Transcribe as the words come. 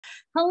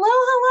Hello,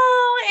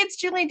 hello. It's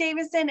Julie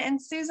Davison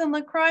and Susan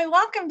LaCroix.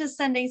 Welcome to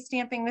Sunday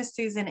Stamping with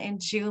Susan and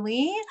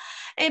Julie.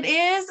 It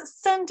is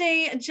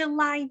Sunday,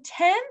 July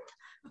 10th.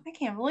 I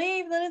can't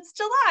believe that it's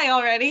July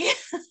already.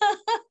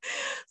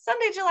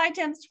 Sunday, July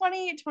 10th,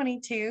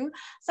 2022.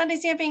 Sunday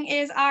Stamping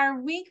is our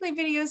weekly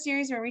video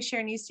series where we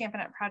share new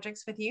Stampin' Up!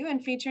 Projects with you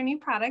and feature new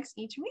products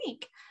each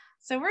week.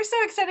 So we're so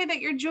excited that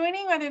you're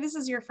joining, whether this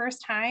is your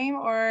first time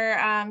or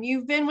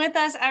you've been with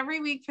us every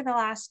week for the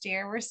last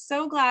year. We're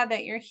so glad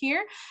that you're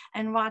here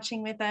and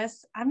watching with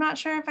us. I'm not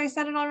sure if I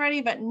said it already,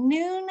 but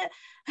noon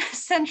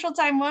Central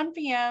Time, 1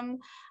 p.m.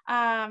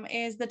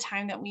 Is the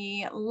time that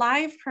we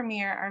live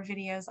premiere our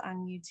videos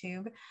on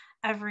YouTube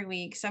every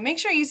week. So make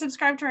sure you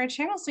subscribe to our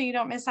channel so you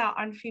don't miss out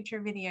on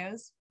future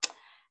videos.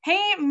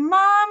 Hey,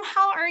 Mom,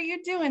 how are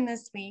you doing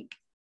this week?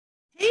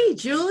 Hey,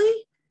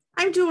 Julie.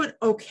 I'm doing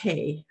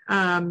okay.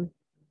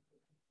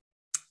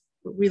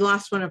 We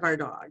lost one of our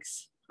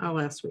dogs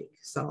last week,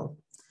 so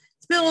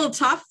it's been a little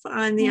tough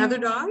on the other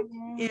dog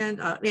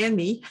and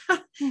me.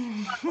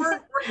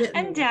 we're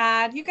and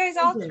Dad, you guys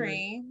all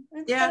three.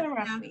 It's been a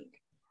rough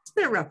week. It's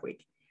been a rough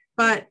week,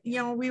 but you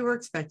know, we were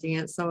expecting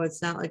it, so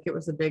it's not like it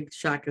was a big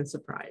shock and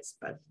surprise.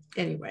 But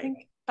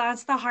anyway,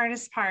 that's the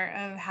hardest part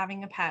of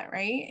having a pet,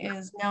 right?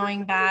 Is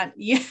knowing that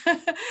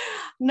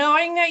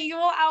knowing that you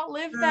will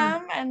outlive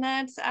them and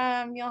that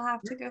you'll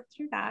have to go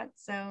through that.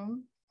 So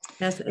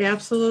that's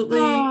absolutely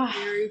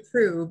very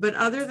true. But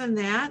other than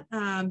that,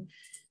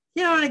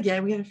 you know, and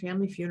again, we had a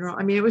family funeral.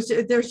 I mean,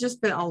 there's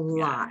just been a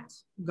lot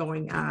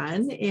going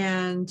on,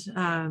 and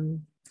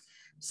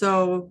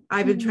so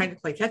I've been trying to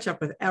play catch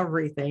up with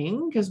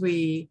everything because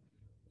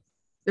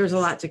there's a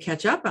lot to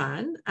catch up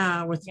on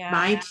with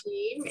my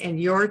team and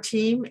your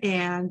team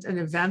and an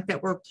event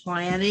that we're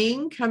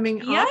planning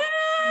coming up.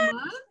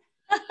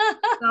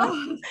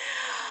 So,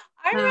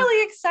 I'm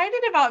really excited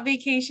about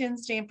Vacation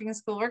Stamping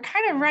School. We're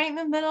kind of right in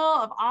the middle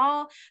of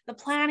all the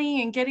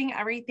planning and getting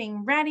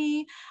everything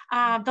ready.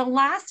 The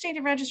last day to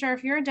register,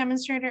 if you're a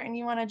demonstrator and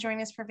you want to join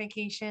us for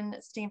Vacation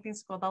Stamping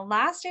School, the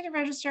last day to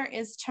register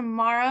is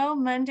tomorrow,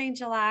 Monday,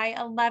 July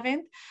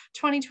 11th,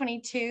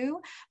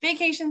 2022.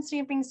 Vacation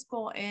Stamping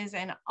School is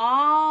an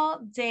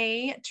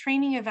all-day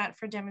training event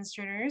for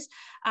demonstrators.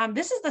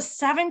 This is the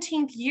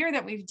 17th year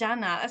that we've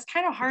done that. That's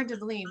kind of hard to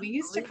believe. We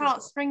used to call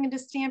it Spring into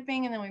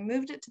Stamping, and then we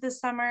moved it to the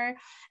summer.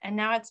 And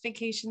now it's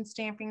Vacation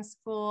Stamping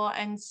School.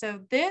 And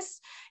so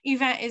this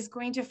event is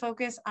going to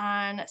focus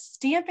on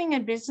stamping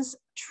and business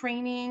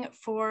training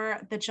for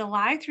the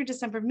July through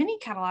December mini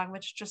catalog,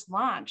 which just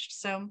launched.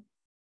 So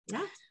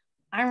yeah,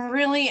 I'm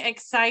really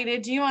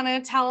excited. Do you want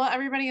to tell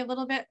everybody a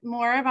little bit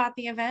more about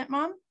the event,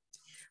 Mom?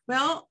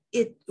 Well,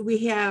 we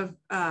have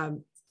a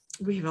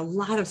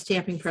lot of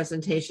stamping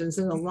presentations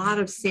and a lot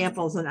of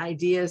samples and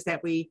ideas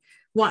that we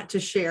want to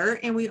share.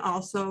 And we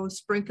also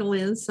sprinkle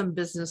in some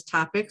business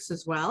topics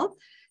as well,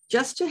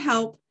 just to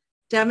help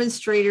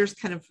demonstrators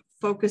kind of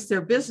focus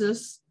their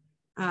business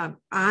on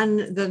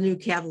the new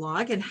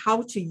catalog and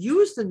how to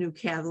use the new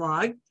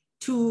catalog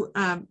to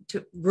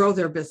grow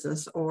their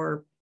business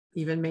or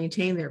even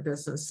maintain their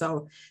business.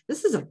 So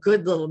this is a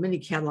good little mini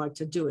catalog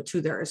to do it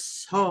too. There is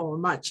so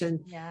much.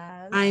 And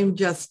I'm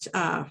just,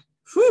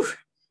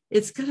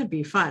 it's going to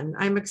be fun.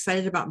 I'm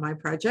excited about my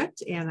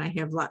project, and I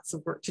have lots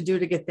of work to do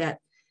to get that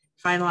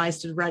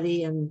finalized and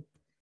ready, and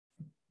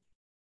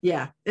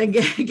and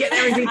get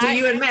everything to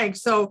you and Meg.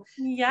 So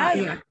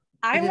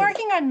I'm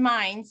working on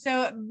mine.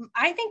 So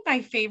I think my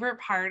favorite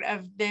part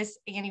of this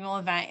annual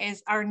event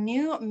is our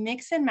new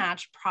mix and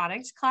match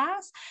product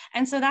class.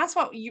 And so that's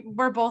what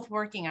we're both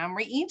working on.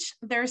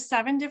 There's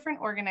 7 different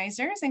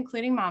organizers,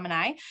 including Mom and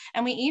I,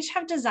 and we each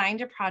have designed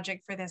a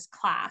project for this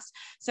class.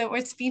 So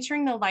it's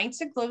featuring the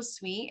Lights Aglow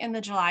Suite in the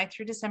July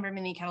through December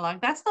mini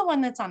catalog. That's the one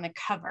that's on the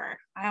cover.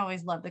 I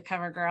always love the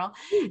cover, girl.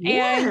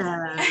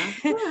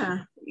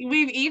 And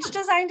we've each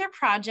designed a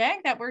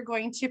project that we're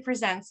going to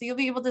present. So you'll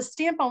be able to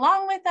stamp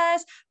along with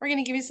us. We're going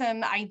to give you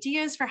some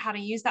ideas for how to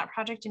use that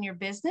project in your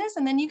business.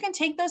 And then you can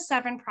take those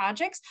 7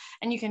 projects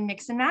and you can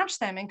mix and match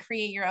them and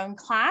create your own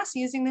class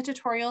using the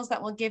tutorials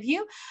that we'll give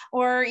you,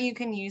 or you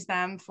can use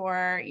them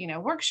for,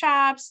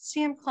 workshops,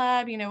 stamp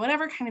club,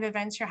 whatever kind of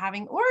events you're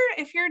having. Or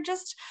if you're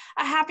just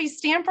a happy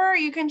stamper,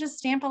 you can just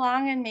stamp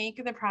along and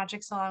make the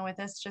projects along with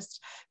us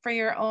just for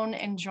your own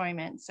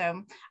enjoyment.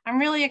 So I'm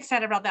really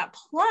excited about that.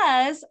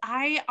 Plus,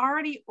 I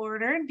already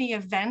ordered the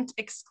event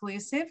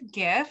exclusive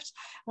gift,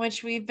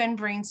 which we've been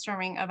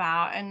brainstorming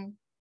about, and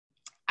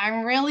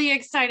I'm really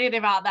excited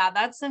about that.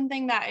 That's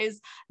something that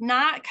is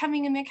not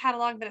coming in the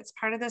catalog, but it's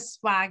part of the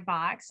swag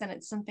box, and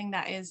it's something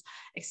that is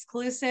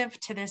exclusive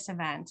to this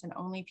event, and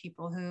only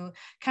people who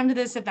come to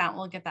this event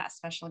will get that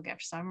special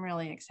gift. So I'm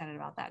really excited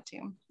about that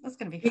too. That's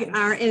going to be fun.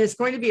 And it's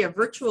going to be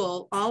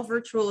all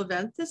virtual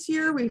event this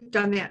year. We've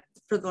done that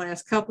for the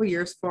last couple of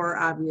years for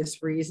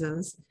obvious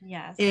reasons.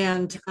 Yes.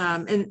 And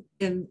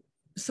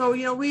so,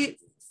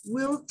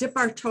 we'll dip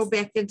our toe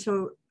back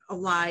into a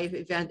live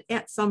event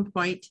at some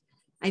point.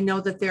 I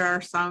know that there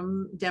are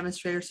some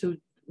demonstrators who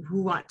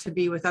want to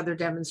be with other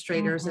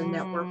demonstrators and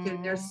network,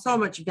 and there's so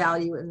much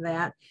value in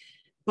that.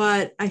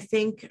 but I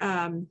think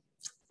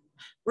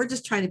we're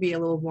just trying to be a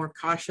little more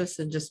cautious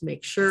and just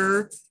make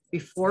sure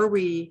before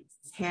we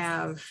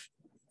have,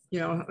 you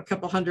know, a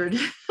couple hundred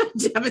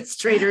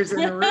demonstrators in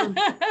a room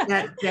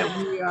that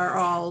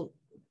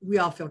we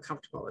all feel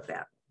comfortable with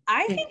that.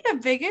 I think the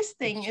biggest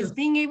thing is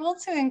being able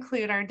to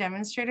include our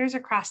demonstrators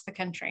across the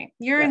country.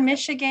 You're in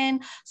Michigan.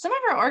 Some of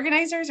our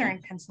organizers are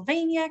in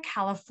Pennsylvania,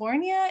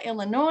 California,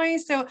 Illinois.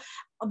 So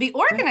the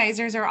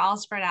organizers are all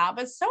spread out,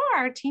 but so are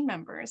our team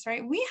members,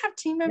 right? We have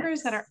team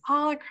members that are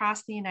all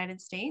across the United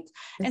States.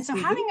 And so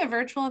having a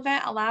virtual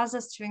event allows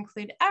us to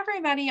include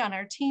everybody on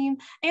our team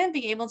and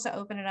be able to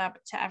open it up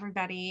to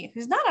everybody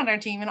who's not on our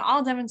team and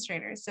all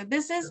demonstrators. So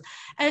this is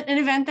an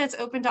event that's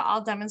open to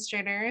all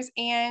demonstrators.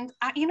 And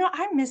you know,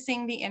 I'm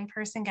missing the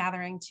in-person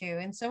gathering too.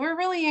 And so we're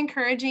really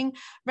encouraging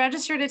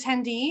registered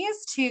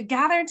attendees to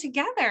gather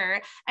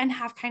together and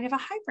have kind of a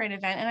hybrid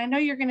event. And I know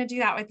you're going to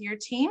do that with your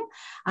team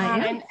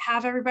and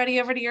have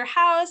everybody over to your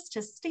house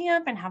to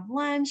stamp and have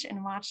lunch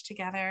and watch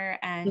together.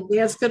 And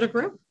that's going to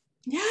grow.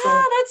 Yeah,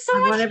 so that's so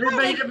much fun. I want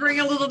everybody to bring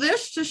a little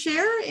dish to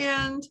share,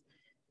 and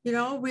you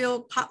know,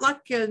 we'll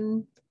potluck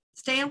and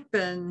stamp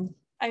and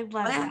I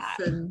love that.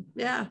 And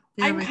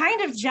I'm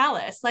kind of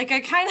jealous. Like I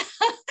kind of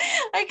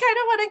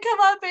want to come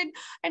up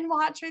and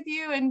watch with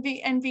you and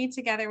be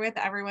together with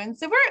everyone.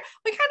 So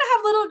we kind of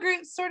have little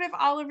groups sort of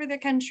all over the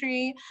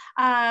country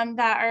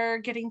that are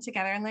getting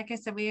together. And like I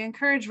said, we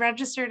encourage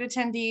registered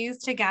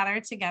attendees to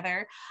gather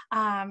together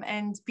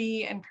and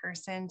be in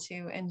person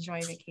to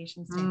enjoy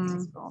Vacation Stamping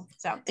School.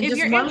 So and if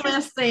just one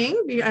last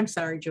thing, I'm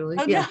sorry, Julie.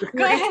 Oh, no,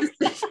 go ahead.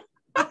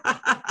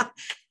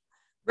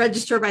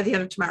 Register by the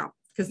end of tomorrow.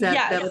 Because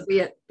that'll be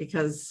it,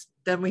 because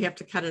then we have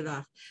to cut it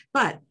off.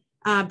 But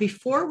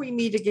before we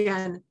meet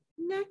again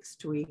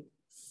next week,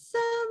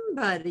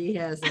 somebody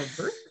has a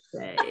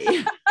birthday.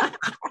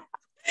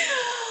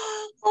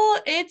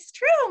 Well, it's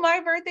true.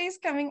 My birthday's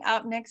coming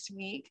up next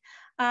week.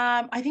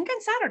 I think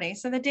on Saturday,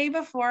 so the day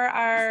before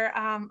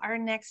our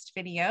next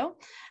video.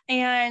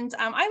 And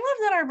I love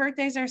that our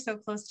birthdays are so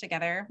close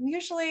together.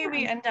 Usually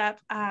we end up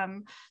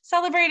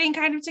celebrating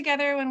kind of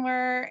together when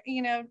we're,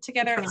 you know,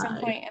 together at some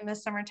point in the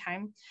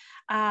summertime.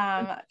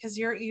 Because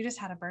you just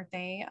had a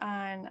birthday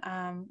on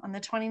the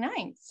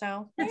 29th.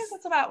 So I guess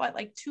that's about what,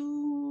 like a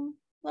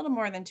little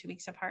more than 2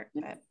 weeks apart.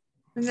 But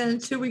and then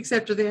 2 weeks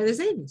after that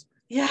is Amy's.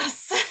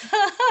 Yes.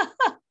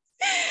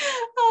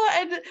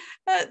 And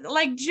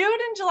like June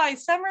and July,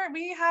 summer,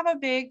 we have a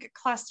big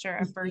cluster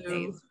of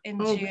birthdays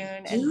in June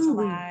and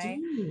July.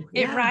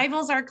 It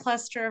rivals our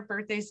cluster of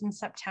birthdays in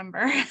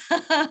September.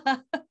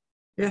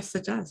 Yes,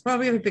 it does. Well,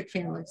 we have a big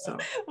family, so.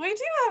 We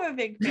do have a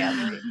big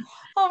family.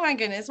 Oh my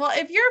goodness. Well,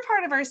 if you're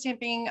part of our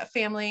stamping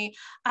family,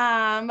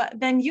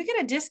 then you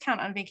get a discount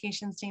on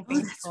Vacation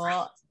Stamping School.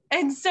 Right.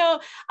 And so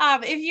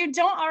if you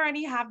don't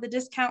already have the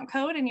discount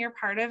code and you're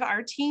part of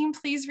our team,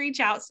 please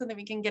reach out so that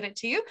we can get it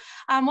to you.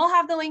 We'll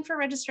have the link for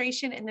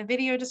registration in the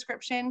video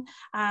description.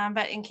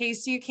 But in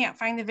case you can't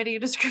find the video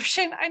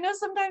description, I know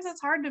sometimes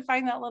it's hard to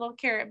find that little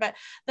carrot, but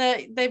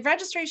the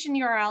registration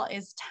URL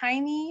is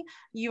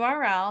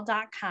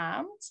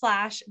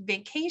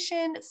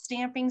tinyurl.com/vacation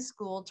stamping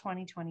school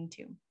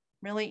 2022.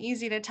 Really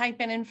easy to type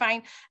in and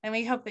find. And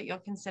we hope that you'll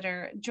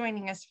consider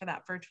joining us for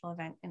that virtual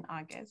event in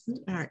August.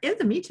 All right. In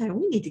the meantime,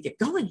 we need to get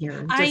going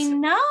here. I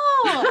know.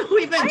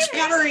 We've been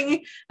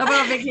chattering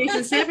about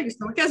Vacation Stamping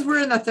School because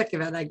we're in the thick of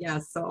it, I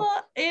guess. So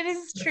well, it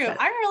is true.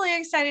 I'm really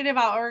excited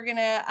about what we're going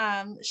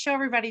to show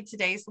everybody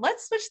today. So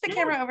let's switch the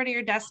camera over to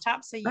your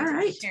desktop so you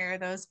can share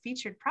those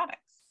featured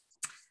products.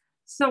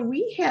 So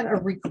we had a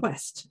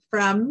request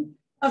from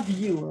a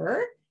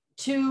viewer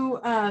to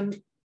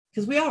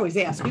because we always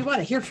ask, we want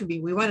to hear from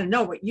you. We want to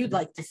know what you'd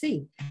like to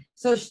see.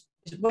 So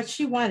what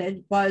she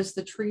wanted was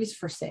the trees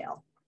for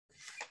sale.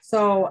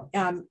 So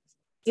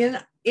in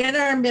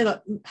our mini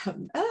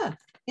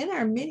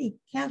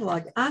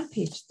catalog on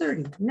page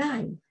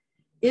 39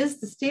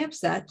 is the stamp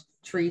set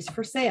Trees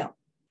for Sale.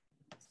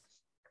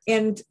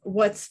 And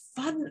what's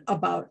fun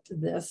about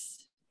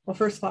this, well,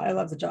 first of all, I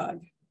love the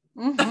dog.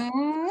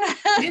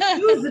 I didn't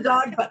use the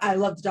dog, but I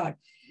love the dog.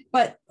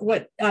 But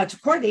what to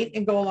coordinate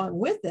and go along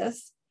with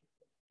this,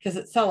 because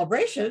it's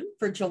celebration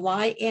for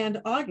July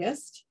and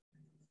August,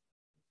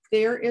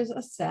 there is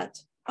a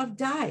set of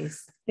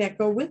dies that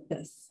go with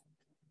this.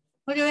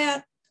 Look at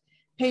that.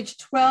 Page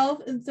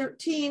 12 and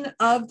 13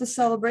 of the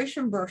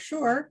celebration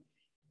brochure.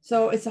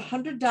 So it's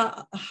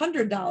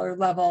 $100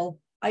 level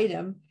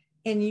item,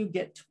 and you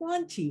get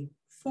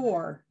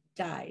 24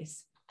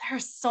 dies.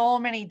 There's so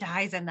many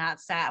dies in that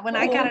set. When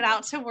I got it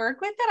out to work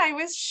with it, I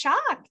was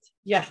shocked.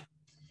 Yeah,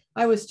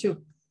 I was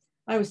too,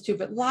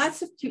 but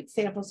lots of cute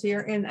samples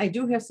here. And I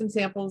do have some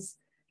samples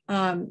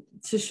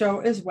to show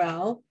as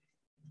well.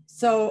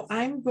 So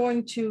I'm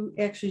going to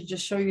actually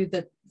just show you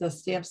the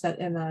stamp set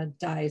and the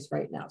dies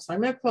right now. So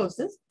I'm going to close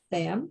this,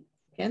 bam,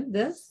 and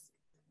this,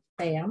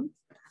 bam,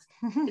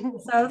 get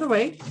this out of the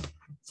way.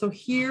 So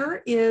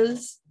here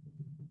is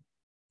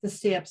the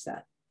stamp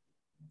set.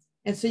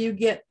 And so you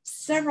get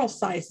several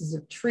sizes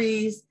of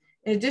trees.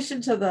 In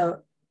addition to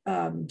the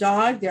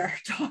dog, there are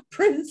dog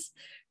prints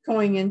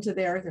going into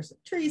there. There's a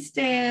tree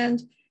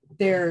stand.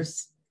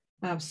 There's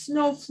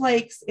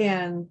snowflakes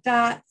and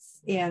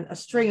dots and a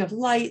string of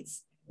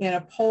lights and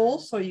a pole.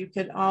 So you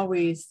can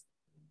always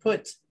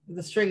put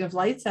the string of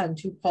lights on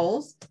 2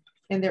 poles.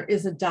 And there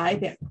is a die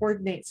that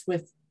coordinates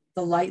with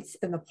the lights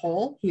and the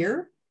pole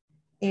here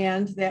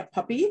and that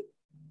puppy.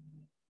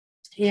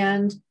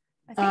 And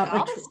I think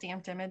all the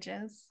stamped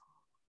images.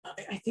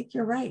 I think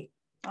you're right.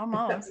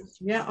 Almost.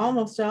 Yeah,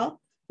 almost all.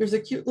 There's a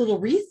cute little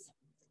wreath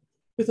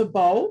with a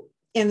bow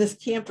and this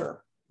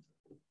camper.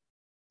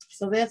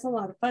 So that's a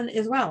lot of fun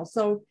as well.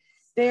 So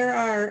there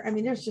are, I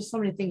mean, there's just so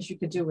many things you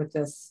could do with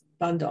this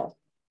bundle.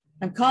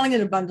 I'm calling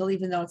it a bundle,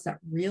 even though it's not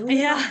really.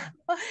 Yeah.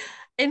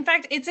 In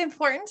fact, it's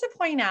important to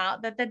point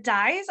out that the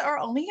dies are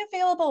only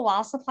available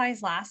while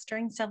supplies last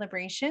during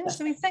celebration.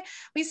 So we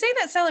say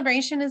that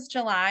celebration is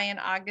July and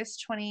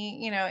August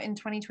in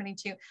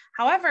 2022.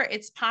 However,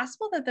 it's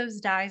possible that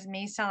those dies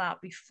may sell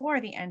out before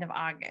the end of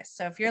August.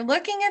 So if you're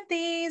looking at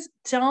these,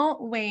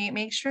 don't wait.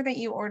 Make sure that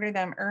you order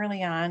them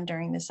early on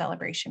during the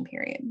celebration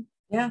period.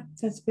 Yeah,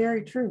 that's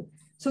very true.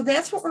 So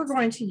that's what we're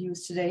going to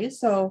use today.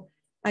 So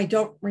I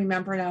don't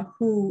remember now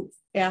who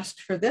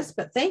asked for this,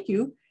 but thank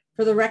you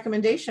for the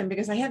recommendation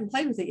because I hadn't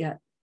played with it yet.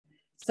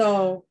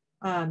 So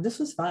this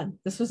was fun.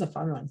 This was a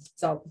fun one.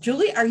 So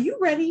Julie, are you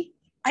ready?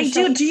 I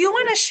do. Do you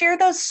want to share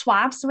those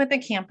swaps with the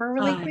camper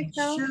really quick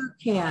though? I sure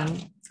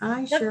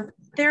can.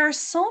 There are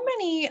so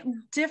many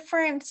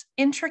different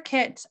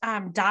intricate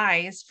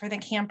dies for the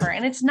camper,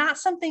 and it's not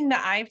something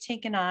that I've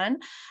taken on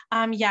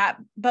yet,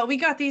 but we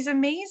got these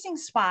amazing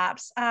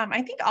swaps.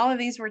 I think all of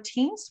these were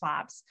team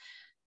swaps.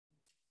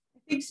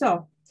 I think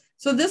so.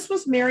 So this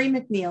was Mary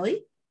McNeely,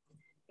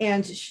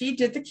 and she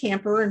did the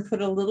camper and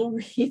put a little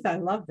wreath. I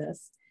love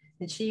this.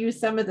 And she used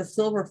some of the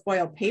silver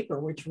foil paper,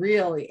 which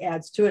really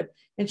adds to it.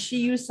 And she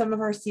used some of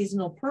our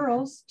seasonal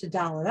pearls to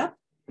doll it up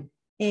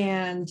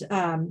and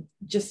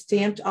just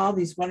stamped all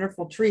these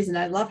wonderful trees. And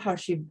I love how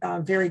she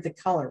varied the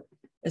color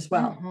as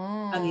well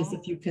on these,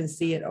 if you can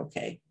see it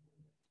okay.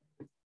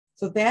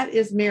 So that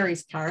is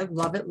Mary's card.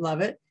 Love it,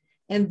 love it.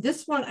 And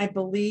this one, I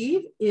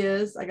believe,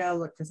 is, I gotta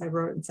look because I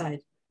wrote it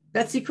inside,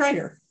 Betsy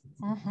Kreider.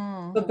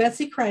 So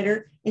Betsy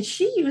Kreider, and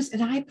she used,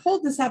 and I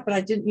pulled this up, but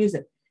I didn't use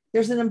it.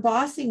 There's an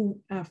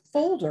embossing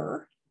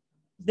folder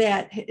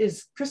that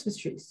is Christmas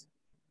trees.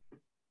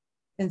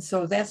 And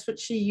so that's what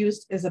she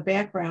used as a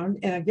background.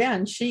 And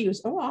again, she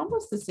used,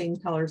 almost the same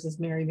colors as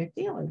Mary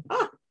McNeely.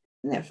 Ah,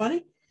 isn't that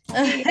funny?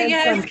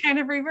 Yeah, it's kind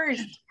of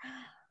reversed.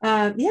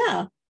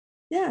 Yeah,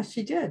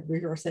 she did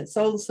reverse it.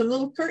 So some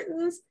little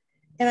curtains.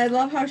 And I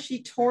love how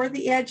she tore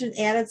the edge and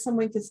added some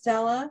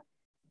Winkstella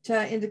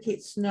to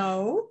indicate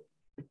snow.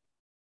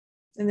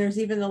 And there's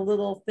even a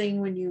little thing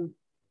when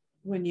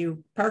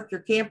you park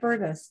your camper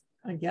to,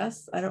 I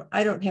guess,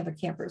 I don't have a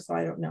camper, so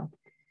I don't know.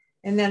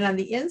 And then on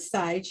the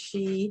inside,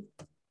 she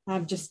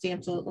just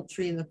stamped a little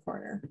tree in the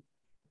corner.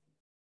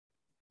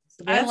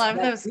 So I love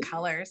those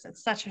colors.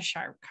 It's such a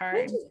sharp card.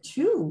 I do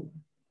too.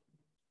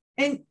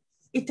 And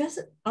it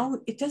doesn't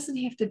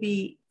have to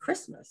be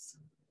Christmas.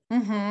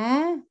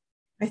 I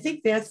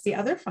think that's the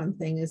other fun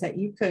thing is that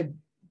you could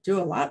do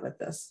a lot with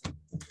this.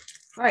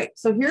 All right,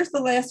 so here's the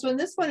last one.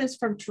 This one is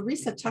from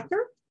Teresa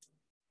Tucker.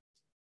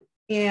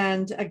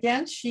 And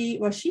again, she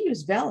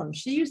used vellum.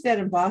 She used that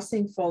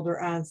embossing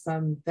folder on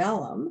some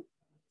vellum.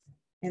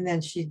 And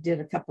then she did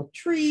a couple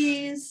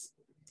trees,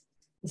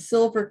 the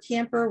silver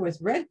camper with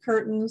red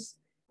curtains,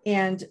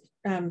 and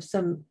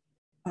some,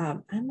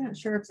 I'm not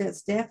sure if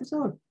that's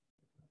daffodil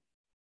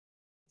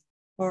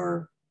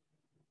or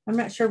I'm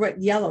not sure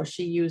what yellow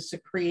she used to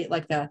create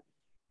like a,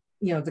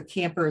 the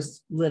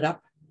camper's lit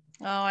up.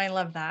 Oh, I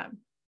love that.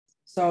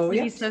 So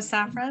yeah. So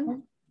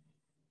saffron?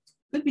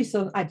 Could be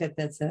so, I bet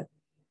that's it.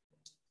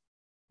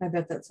 I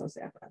bet that's so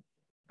saffron.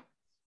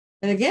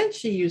 And again,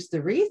 she used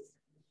the wreath.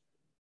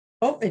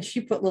 Oh, and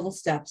she put little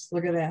steps.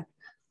 Look at that.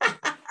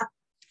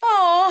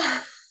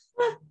 Oh.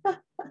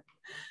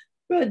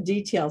 Good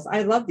details.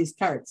 I love these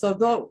cards. So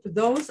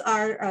those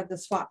are the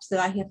swaps that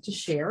I have to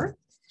share.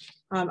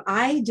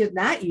 I did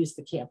not use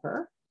the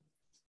camper.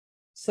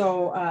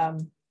 So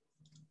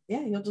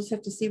yeah, you'll just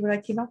have to see what I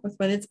came up with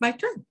when it's my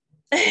turn.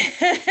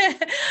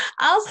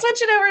 I'll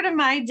switch it over to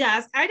my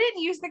desk. I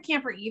didn't use the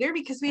camper either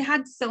because we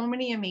had so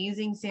many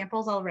amazing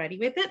samples already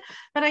with it,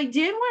 but I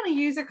did want to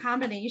use a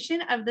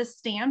combination of the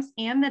stamps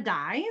and the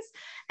dies.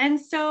 And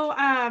so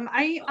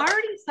I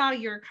already saw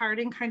your card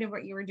and kind of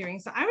what you were doing.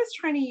 So I was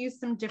trying to use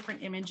some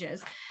different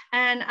images.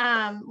 And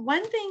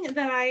one thing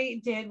that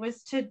I did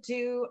was to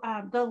do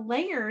the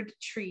layered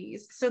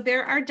trees. So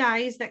there are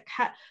dies that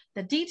cut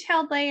the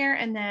detailed layer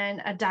and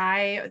then a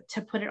die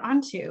to put it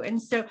onto.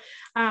 And so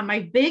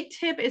my big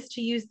tip is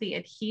to use the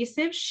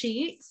adhesive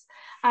sheets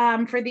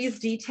for these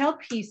detailed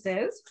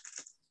pieces.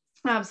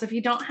 So if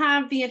you don't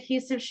have the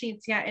adhesive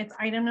sheets yet, it's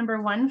item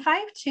number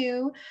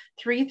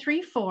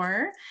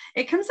 152334.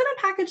 It comes in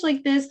a package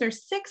like this.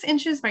 There's 6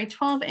 inches by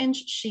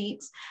 12-inch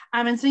sheets.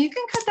 And so you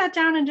can cut that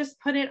down and just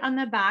put it on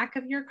the back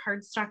of your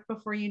cardstock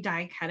before you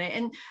die cut it.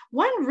 And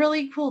one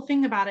really cool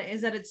thing about it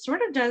is that it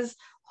sort of does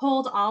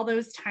hold all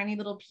those tiny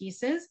little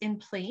pieces in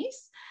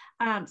place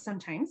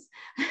sometimes,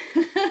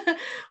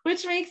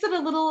 which makes it a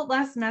little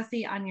less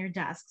messy on your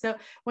desk. So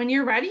when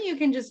you're ready, you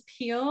can just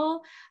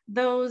peel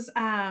those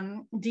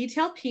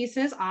detailed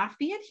pieces off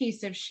the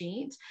adhesive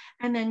sheet,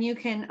 and then you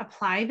can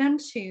apply them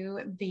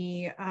to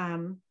the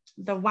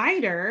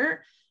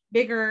wider,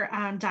 bigger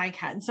die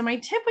cut. And so my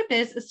tip with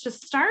this is to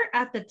start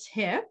at the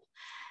tip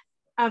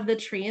of the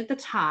tree at the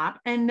top.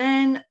 And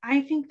then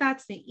I think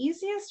that's the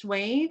easiest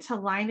way to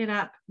line it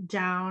up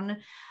down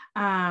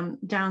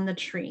the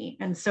tree.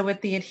 And so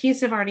with the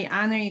adhesive already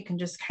on there, you can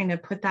just kind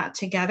of put that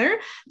together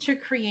to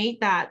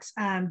create that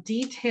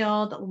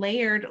detailed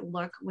layered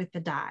look with the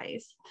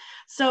dies.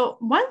 So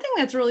one thing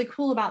that's really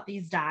cool about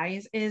these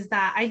dies is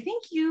that I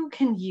think you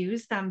can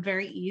use them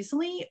very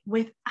easily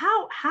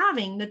without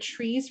having the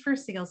Trees for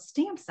Sale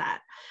stamp set.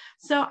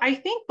 So I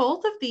think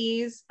both of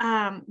these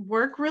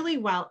work really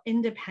well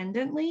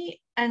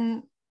independently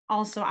and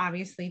also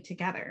obviously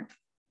together.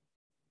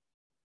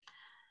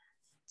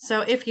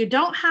 So if you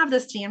don't have the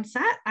stamp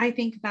set, I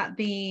think that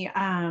the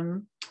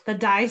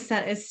die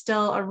set is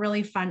still a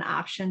really fun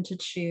option to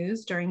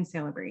choose during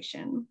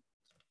Sale-a-Bration.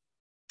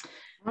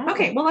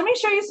 Okay, well, let me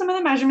show you some of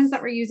the measurements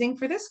that we're using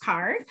for this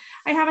card.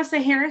 I have a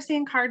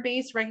Sale-a-Bration card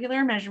base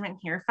regular measurement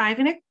here, 5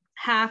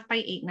 1/2 by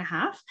 8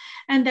 1/2.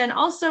 And then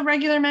also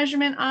regular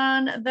measurement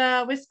on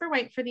the Whisper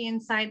White for the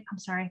inside. I'm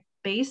sorry,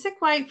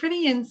 basic white for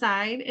the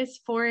inside is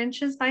 4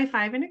 inches by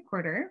 5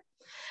 1/4.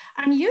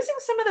 I'm using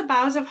some of the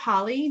Boughs of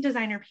Holly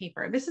designer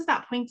paper. This is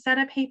that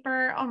poinsettia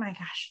paper. Oh my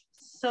gosh,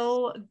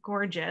 so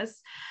gorgeous.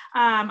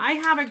 I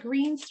have a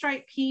green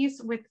stripe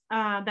piece with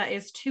that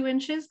is 2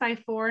 inches by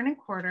 4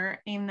 1/4,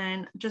 and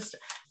then just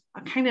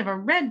a kind of a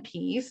red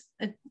piece.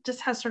 It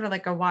just has sort of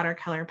like a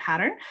watercolor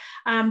pattern.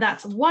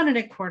 That's 1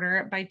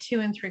 1/4 by 2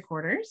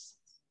 3/4.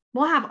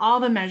 We'll have all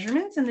the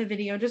measurements in the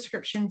video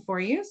description for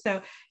you,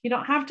 so you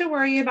don't have to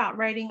worry about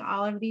writing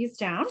all of these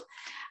down.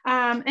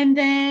 And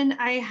then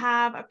I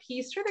have a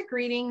piece for the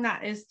greeting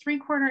that is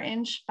 3/4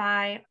 inch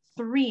by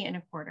 3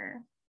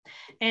 1/4.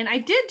 And I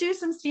did do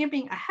some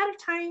stamping ahead of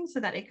time so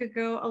that it could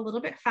go a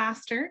little bit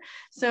faster.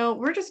 So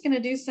we're just going to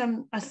do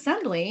some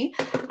assembly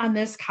on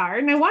this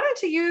card. And I wanted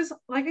to use,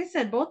 like I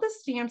said, both the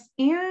stamps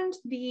and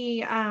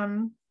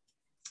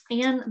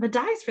the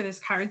dies for this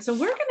card. So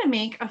we're going to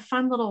make a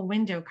fun little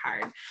window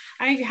card.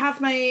 I have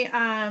my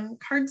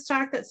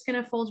cardstock that's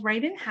going to fold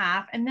right in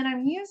half. And then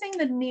I'm using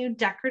the new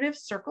decorative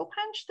circle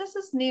punch. This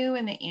is new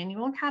in the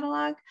annual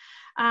catalog.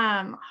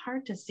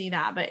 Hard to see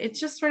that, but it's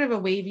just sort of a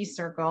wavy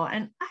circle.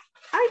 And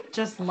I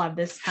just love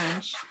this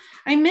punch.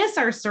 I miss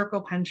our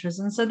circle punches.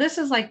 And so this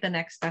is like the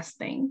next best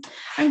thing.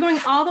 I'm going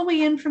all the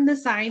way in from the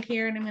side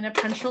here, and I'm going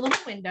to punch a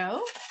little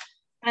window.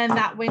 And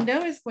that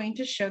window is going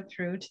to show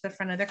through to the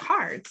front of the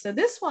card. So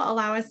this will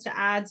allow us to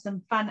add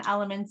some fun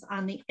elements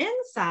on the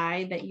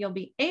inside that you'll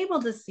be able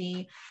to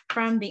see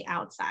from the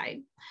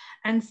outside.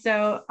 And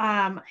so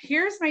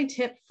here's my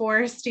tip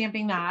for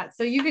stamping that.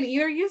 So you can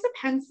either use a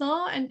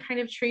pencil and kind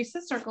of trace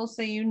a circle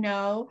so you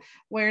know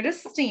where to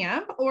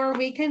stamp, or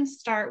we can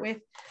start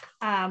with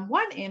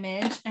one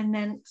image and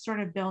then sort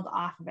of build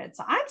off of it.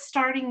 So I'm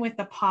starting with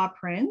the paw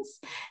prints,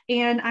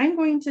 and I'm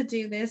going to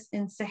do this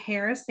in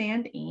Sahara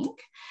Sand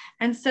ink.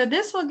 And so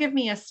this will give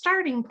me a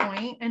starting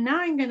point, and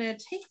now I'm going to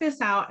take this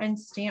out and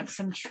stamp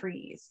some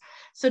trees.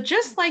 So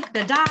just like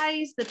the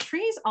dies, the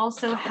trees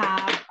also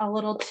have a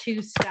little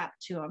two-step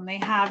to them. They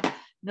have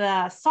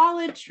the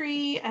solid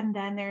tree, and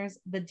then there's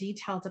the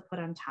detail to put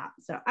on top.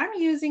 So I'm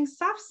using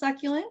Soft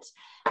Succulent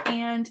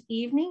and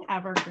Evening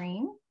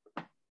Evergreen.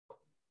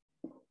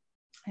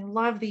 I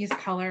love these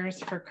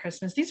colors for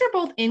Christmas. These are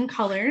both in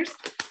colors,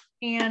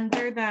 and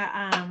they're the,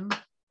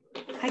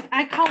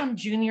 I call them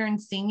junior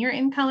and senior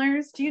in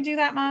colors. Do you do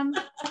that, Mom?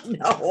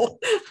 No,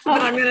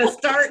 but I'm going to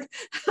start.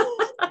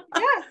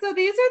 Yeah, so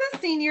these are the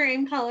senior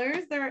in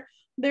colors.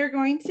 They're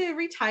going to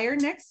retire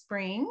next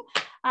spring.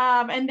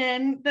 And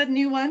then the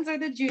new ones are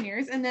the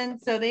juniors. And then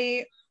so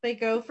they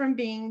go from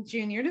being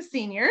junior to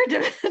senior,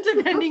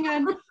 depending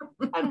on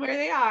where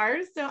they are.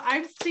 So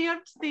I've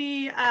stamped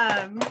the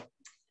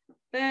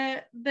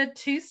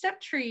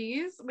two-step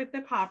trees with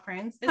the paw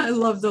prints. I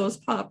love those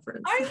paw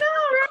prints. I know,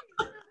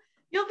 right?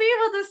 You'll be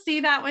able to see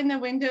that when the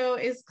window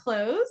is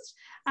closed,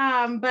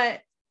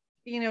 but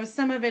you know,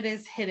 some of it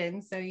is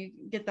hidden, so you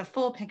get the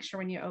full picture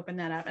when you open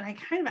that up. And I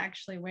kind of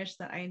actually wish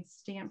that I had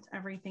stamped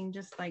everything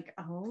just like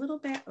a little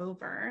bit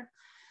over.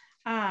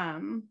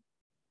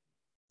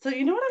 So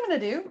you know what I'm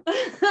going to do?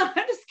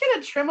 I'm just going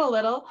to trim a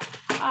little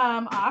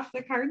off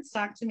the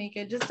cardstock to make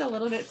it just a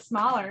little bit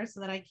smaller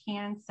so that I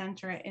can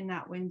center it in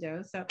that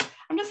window. So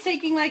I'm just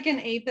taking like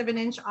 1/8 of an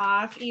inch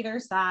off either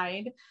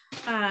side.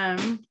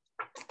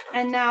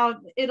 And now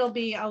it'll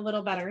be a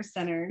little better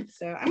centered.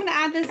 So I'm going to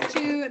add this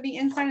to the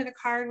inside of the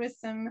card with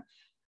some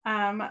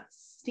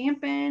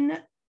Stampin'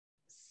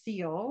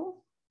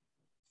 Seal.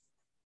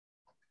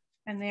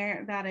 And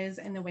there, that is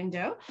in the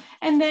window.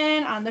 And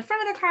then on the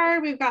front of the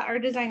card, we've got our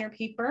designer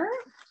paper.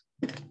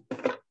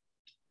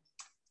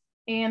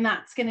 And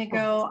that's going to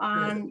go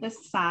on the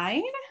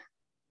side.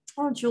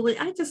 Oh, Julie,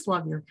 I just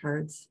love your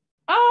cards.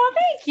 Oh,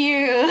 thank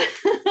you.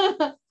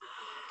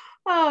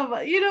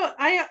 You know,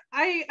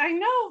 I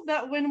know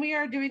that when we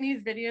are doing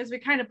these videos, we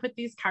kind of put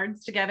these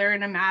cards together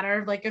in a matter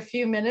of like a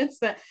few minutes,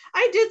 but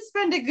I did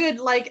spend a good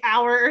like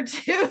hour or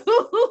two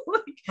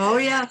like, Oh,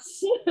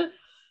 yes.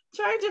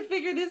 trying to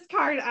figure this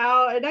card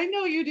out. And I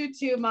know you do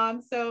too,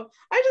 Mom. So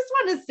I just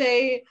want to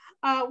say,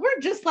 we're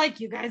just like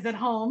you guys at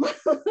home.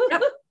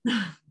 Yep.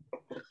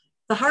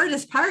 The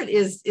hardest part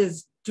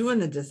is doing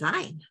the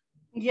design.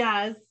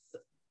 Yes.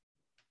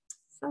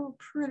 So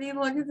pretty.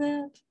 Look at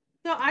that.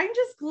 So I'm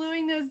just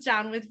gluing those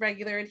down with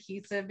regular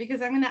adhesive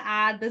because I'm going to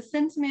add the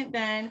sentiment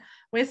then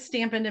with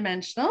Stampin'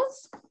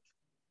 Dimensionals.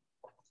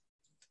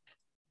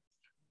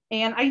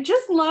 And I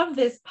just love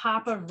this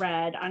pop of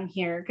red on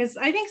here because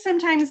I think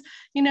sometimes,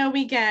 you know,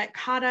 we get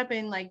caught up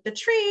in like the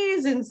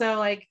trees. And so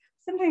like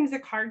sometimes the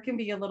card can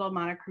be a little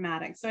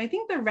monochromatic. So I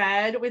think the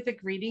red with the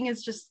greeting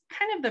is just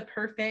kind of the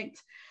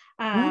perfect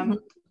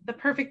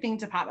thing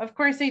to pop. Of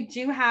course, I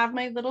do have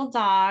my little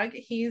dog.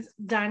 He's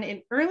done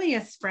an early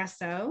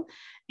espresso.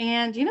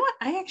 And you know what?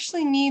 I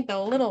actually need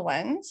the little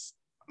ones.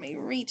 Let me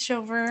reach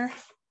over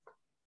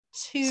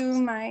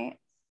to my,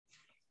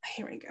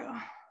 here we go.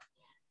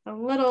 The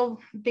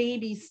little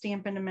baby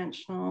Stampin'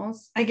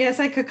 Dimensionals. I guess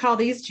I could call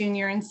these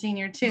junior and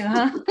senior too,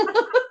 huh?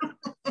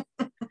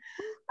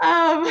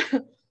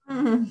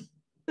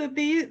 So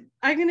these,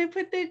 I'm gonna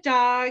put the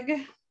dog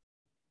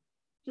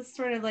just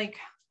sort of like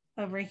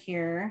over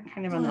here,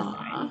 kind of on the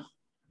side.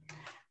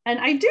 And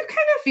I do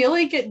kind of feel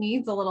like it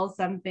needs a little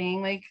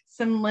something, like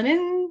some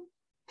linen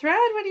thread.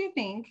 What do you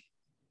think?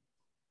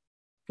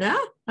 Yeah,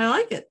 I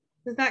like it.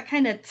 Does that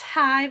kind of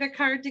tie the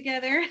card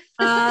together?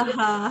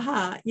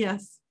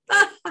 Yes.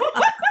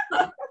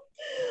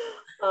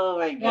 Oh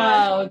my God.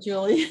 Wow,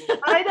 Julie.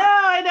 I know.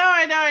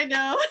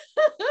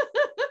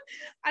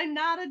 I'm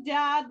not a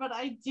dad, but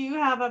I do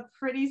have a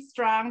pretty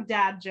strong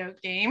dad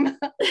joke game.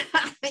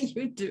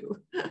 You do.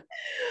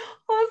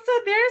 Well, so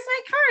there's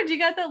my card. You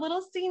got that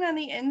little scene on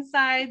the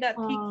inside that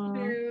peeks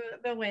through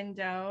the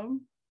window.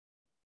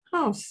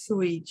 How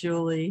sweet,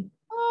 Julie.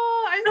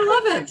 Oh, I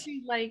love it.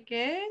 You like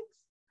it.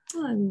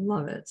 I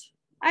love it.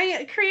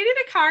 I created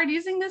a card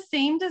using the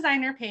same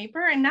designer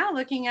paper, and now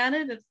looking at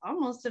it, it's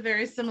almost a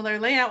very similar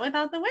layout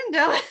without the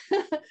window.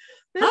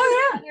 This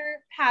is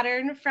another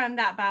pattern from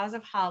that Boughs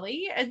of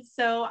Holly. And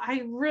so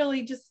I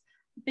really just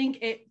think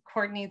it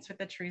coordinates with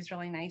the trees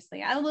really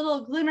nicely. Add a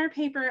little glimmer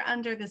paper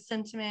under the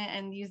sentiment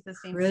and use the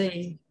same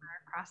paper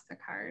across the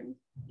card.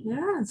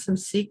 Yeah, some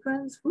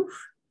sequins.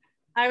 Oof.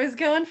 I was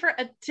going for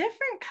a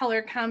different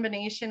color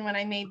combination when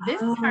I made this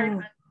card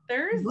on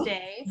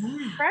Thursday.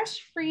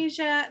 Fresh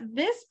Freesia.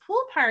 This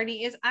pool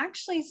party is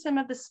actually some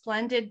of the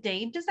Splendid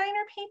Day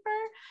designer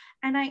paper,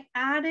 and I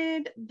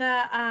added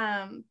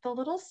the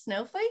little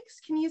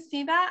snowflakes. Can you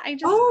see that? I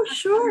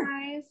just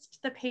customized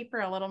the paper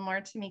a little more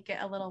to make it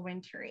a little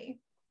wintry.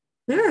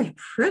 Very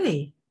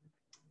pretty.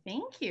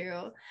 Thank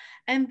you.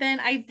 And then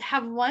I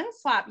have one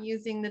swap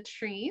using the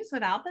trees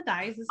without the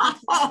dies. This is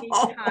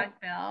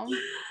Codbill.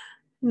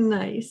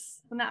 Nice.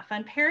 Isn't that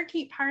fun?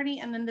 Parakeet Party.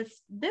 And then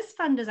this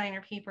fun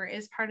designer paper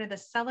is part of the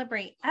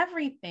Celebrate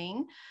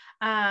Everything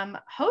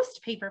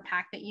host paper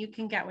pack that you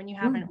can get when you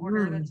have an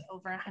order that's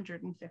over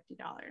 $150.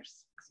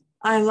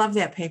 I love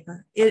that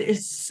paper. It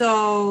is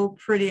so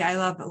pretty. I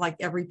love like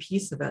every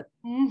piece of it.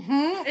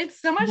 It's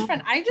so much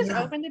fun. I just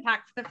opened a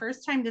pack for the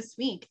first time this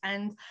week,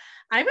 and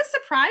I was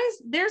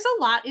surprised. There's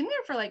a lot in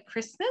there for like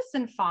Christmas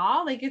and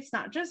fall. Like it's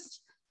not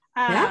just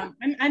I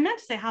meant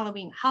to say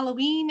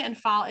Halloween and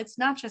fall. It's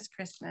not just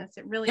Christmas.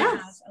 It really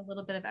has a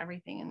little bit of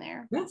everything in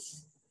there.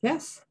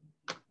 Yes.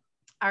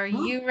 Are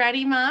you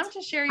ready, Mom,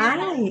 to share your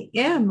I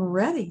am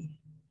ready.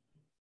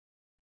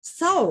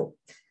 So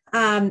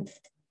I'm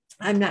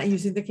not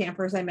using the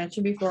camper as I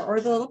mentioned before,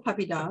 or the little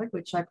puppy dog,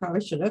 which I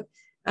probably should have.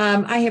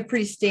 I have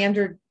pretty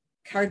standard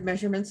card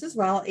measurements as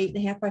well,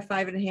 8.5 by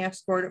 5.5,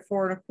 scored at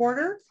 4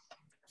 1/4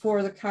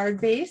 for the card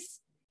base.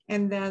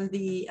 And then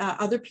the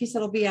other piece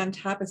that'll be on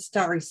top is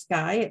Starry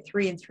Sky at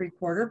 3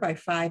 3/4 by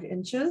 5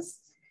 inches.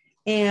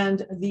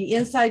 And the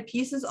inside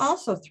piece is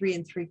also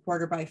 3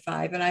 3/4 by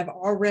 5. And I've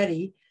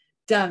already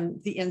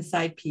done the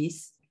inside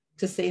piece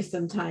to save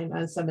some time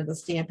on some of the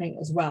stamping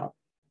as well.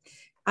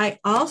 I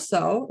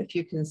also, if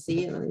you can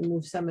see, let me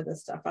move some of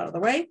this stuff out of the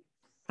way.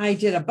 I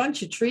did a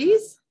bunch of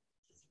trees.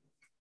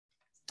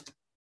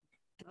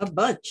 A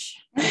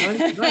bunch.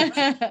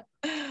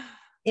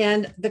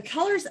 And the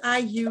colors I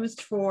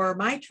used for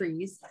my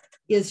trees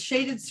is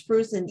Shaded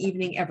Spruce and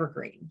Evening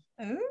Evergreen.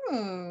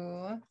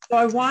 Ooh. So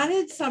I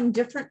wanted some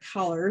different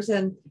colors.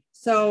 And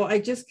so I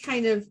just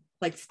kind of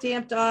like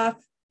stamped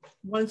off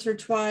once or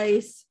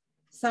twice.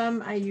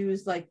 Some I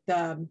used like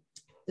the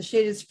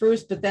Shaded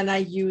Spruce, but then I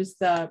used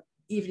the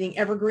Evening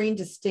Evergreen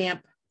to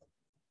stamp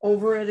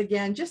over it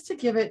again, just to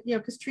give it,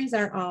 because trees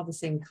aren't all the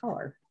same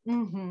color.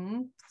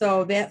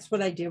 So that's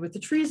what I did with the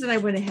trees, and I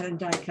went ahead and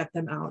die cut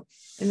them out.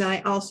 And then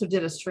I also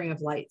did a string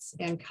of lights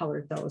and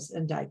colored those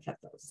and die cut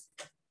those.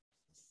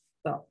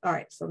 So, all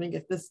right, so let me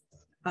get this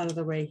out of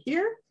the way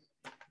here.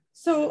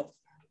 So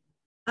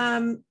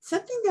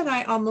Something that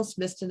I almost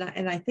missed, and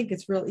I think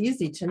it's real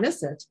easy to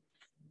miss it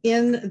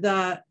in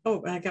the,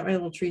 oh, I got my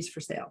little trees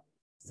for sale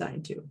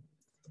sign too.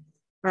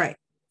 All right.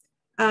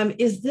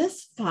 Is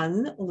this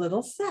fun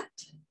little set?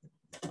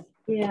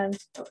 And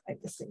oh, I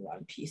just need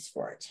one piece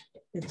for it.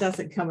 It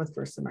doesn't come with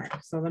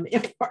Versamark, so let me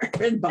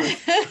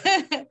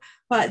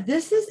but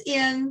this is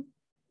in,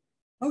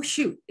 oh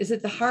shoot, is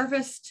it the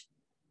Harvest?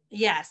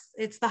 Yes,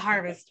 it's the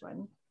Harvest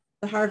one.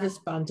 The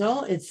Harvest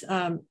bundle. It's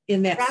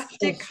in that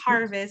Rustic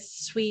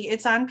Harvest Suite.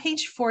 It's on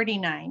page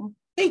 49.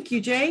 Thank you,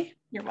 Jay.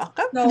 You're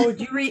welcome. So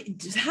do you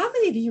how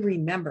many do you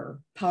remember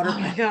powder? Oh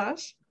my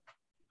gosh.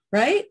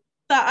 Right?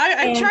 So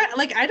I tried,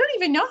 like, I don't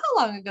even know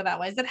how long ago that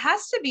was. It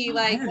has to be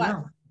like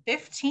what,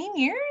 15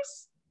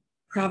 years?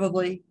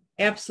 Probably.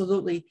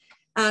 Absolutely.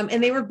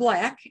 And they were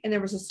black, and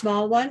there was a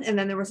small one, and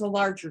then there was a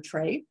larger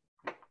tray.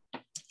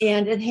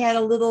 And it had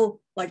a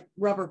little like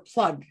rubber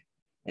plug.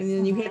 And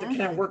then you had to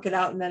kind of work it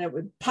out, and then it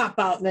would pop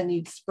out, and then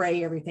you'd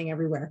spray everything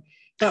everywhere.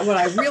 But what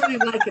I really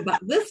like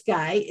about this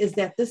guy is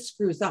that this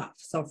screws off.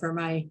 So for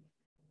my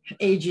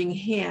aging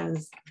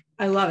hands,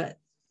 I love it,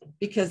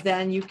 because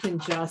then you can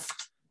just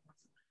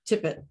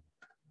tip it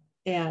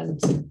and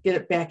get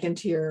it back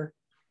into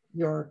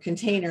your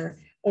container,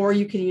 or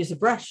you can use a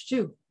brush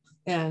too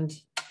and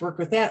work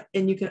with that.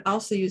 And you can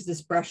also use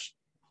this brush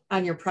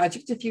on your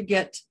project. If you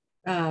get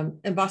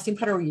embossing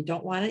powder or you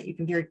don't want it, you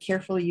can very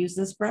carefully use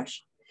this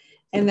brush.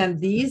 And then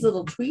these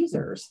little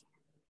tweezers,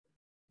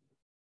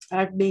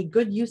 I've made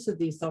good use of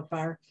these so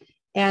far.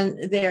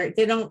 And they're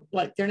not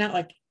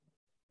like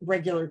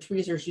regular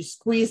tweezers. You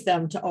squeeze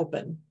them to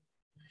open.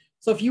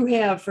 So if you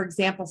have, for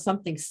example,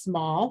 something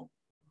small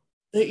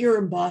that you're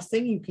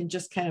embossing, you can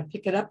just kind of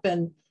pick it up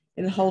and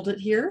hold it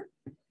here.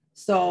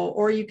 So,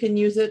 or you can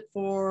use it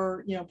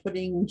for, you know,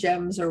 putting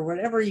gems or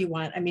whatever you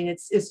want. I mean,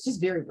 it's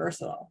just very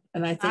versatile.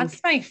 And I think that's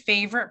my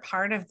favorite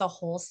part of the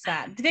whole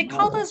set. Do they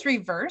call those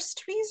reverse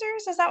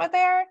tweezers? Is that what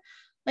they are?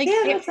 Like,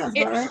 yeah,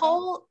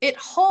 it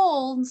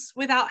holds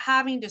without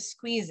having to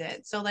squeeze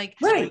it. So like,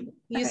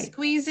 you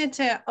squeeze it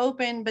to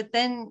open, but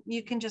then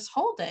you can just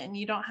hold it, and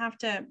you don't have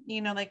to,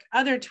 you know, like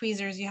other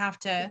tweezers, you have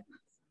to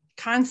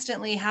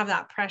constantly have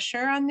that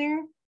pressure on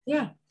there.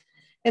 Yeah.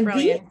 And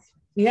brilliant.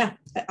 Yeah,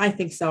 I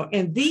think so.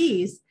 And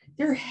these,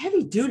 they're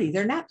heavy duty.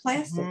 They're not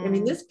plastic. I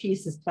mean, this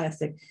piece is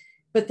plastic,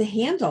 but the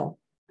handle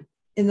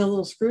and the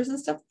little screws and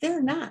stuff,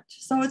 they're not.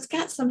 So it's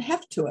got some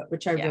heft to it,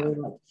 which I really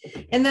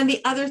like. And then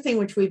the other thing,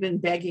 which we've been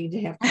begging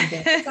to have come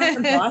back, is our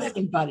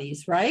embossing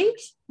buddies, right?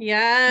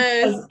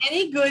 Yes. Because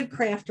any good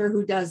crafter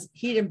who does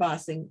heat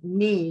embossing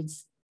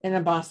needs an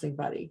embossing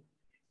buddy.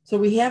 So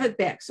we have it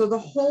back. So the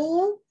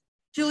whole,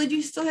 Julie, do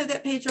you still have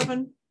that page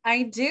open?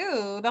 I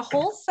do. The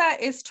whole set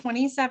is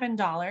 $27.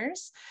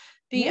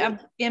 The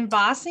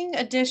embossing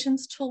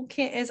additions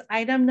toolkit is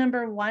item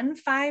number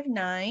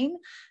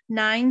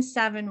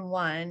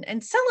 159971.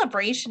 And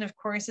Sale-a-Bration, of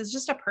course, is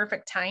just a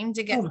perfect time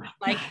to get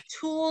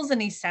tools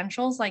and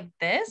essentials like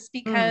this,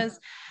 because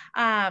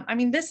I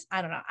mean, this,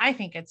 I don't know, I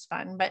think it's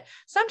fun, but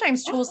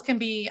sometimes tools can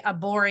be a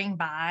boring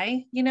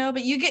buy, you know,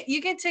 but you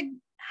get to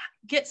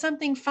get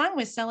something fun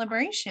with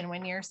Sale-a-Bration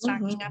when you're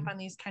stocking up on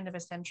these kind of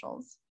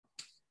essentials.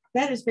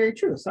 That is very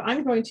true. So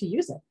I'm going to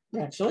use it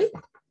actually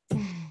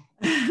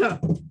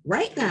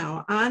right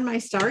now on my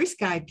Starry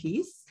Sky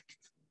piece.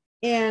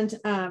 And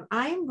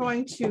I'm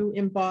going to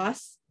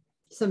emboss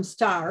some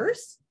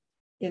stars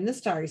in the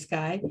Starry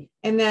Sky.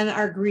 And then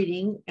our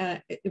greeting,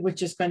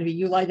 which is going to be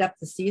 "You Light Up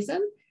the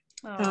Season,"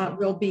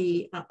 will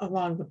be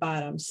along the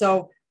bottom.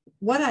 So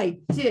what I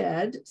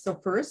did, so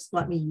first,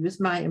 let me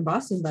use my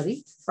embossing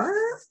buddy.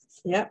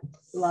 Yep,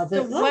 love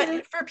it.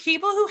 So for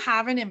people who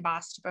haven't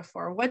embossed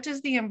before, what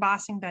does the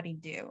embossing buddy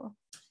do?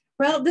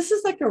 Well, this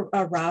is like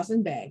a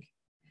rosin bag.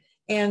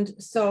 And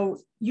so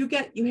you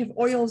have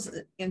oils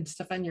and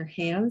stuff on your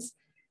hands.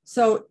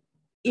 So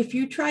if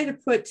you try to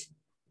put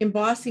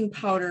embossing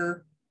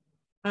powder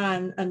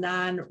on a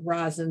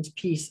non-rosined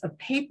piece of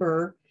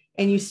paper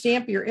and you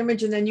stamp your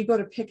image and then you go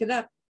to pick it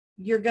up,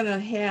 you're going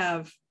to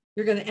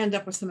end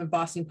up with some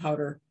embossing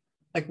powder,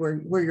 like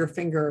where your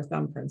finger or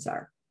thumbprints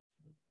are.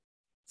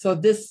 So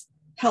this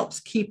helps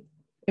keep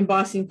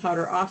embossing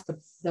powder off the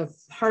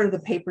part of the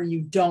paper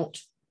you don't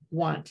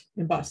want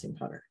embossing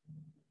powder.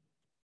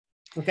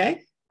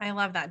 Okay. I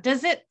love that.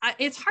 Does it,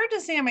 it's hard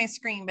to see on my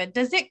screen, but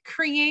does it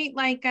create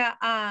like a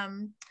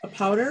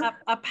powder?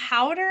 A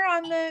powder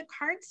on the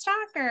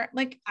cardstock? Or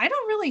like, I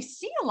don't really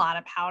see a lot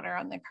of powder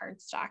on the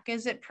cardstock.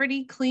 Is it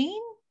pretty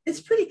clean? It's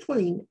pretty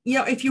clean. You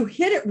know, if you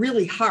hit it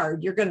really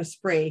hard, you're going to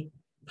spray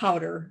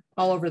powder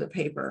all over the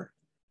paper.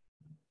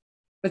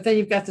 But then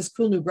you've got this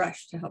cool new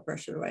brush to help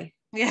brush it away.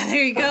 Yeah,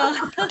 there you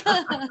go.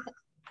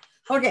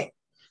 Okay,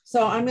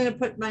 so I'm going to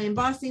put my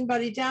embossing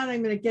buddy down.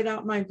 I'm going to get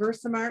out my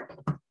Versamark.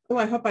 Oh,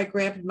 I hope I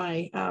grabbed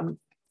my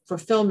for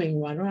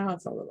filming one. Well,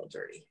 it's a little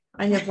dirty.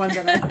 I have one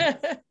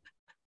that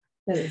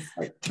is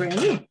like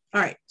brand new.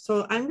 All right,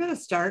 so I'm going to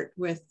start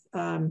with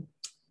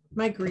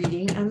my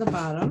greeting on the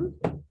bottom.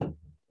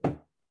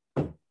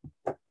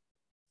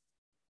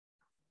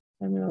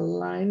 I'm going to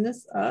line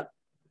this up.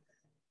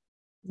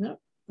 Nope.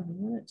 I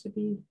want it to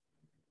be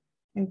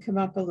and come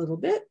up a little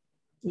bit.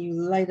 You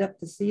light up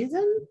the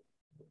season.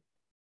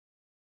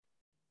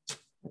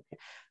 Okay.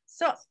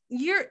 So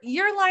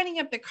you're lining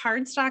up the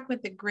cardstock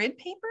with the grid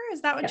paper.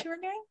 Is that what you were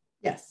doing?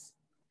 Yes,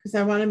 because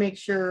I want to make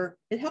sure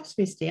it helps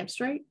me stamp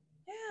straight.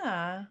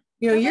 Yeah.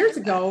 You know, years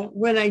ago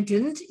when I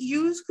didn't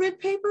use grid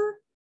paper,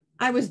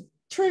 I was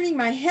turning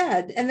my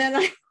head and then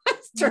I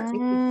was turning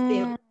the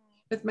stamp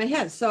with my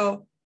head.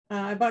 So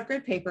I bought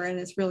grid paper and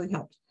it's really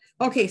helped.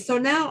 Okay, so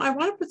now I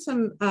want to put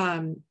some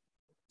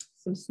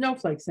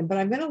snowflakes in, but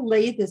I'm going to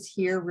lay this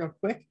here real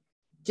quick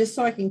just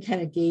so I can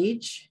kind of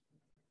gauge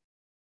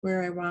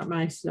where I want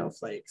my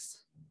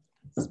snowflakes.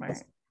 Smart.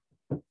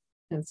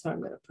 And so I'm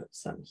going to put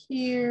some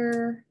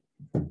here.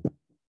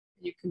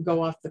 You can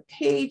go off the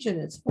page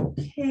and it's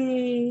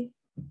okay.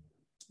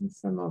 And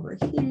some over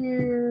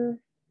here.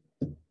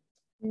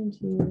 And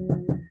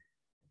here.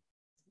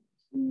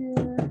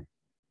 Here.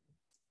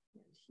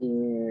 And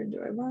here.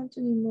 Do I want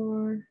any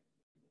more?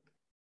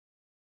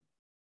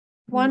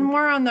 One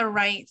more on the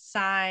right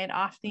side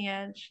off the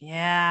edge.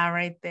 Yeah,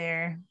 right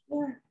there.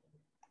 Yeah.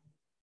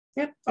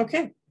 Yep.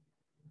 Okay.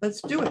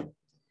 Let's do it.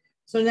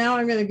 So now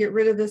I'm going to get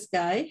rid of this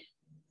guy.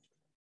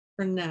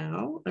 For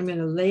now, I'm going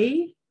to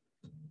lay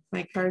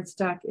my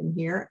cardstock in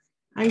here.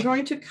 I'm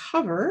going to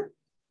cover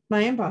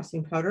my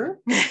embossing powder.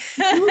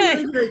 You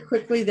learn very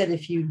quickly that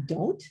if you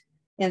don't,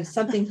 and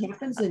something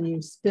happens and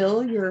you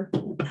spill your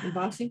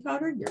embossing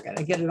powder, you're going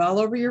to get it all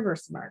over your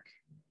Versamark.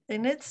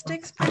 And it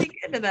sticks pretty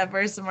good to that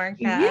Versamark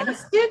pad.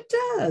 Yes, it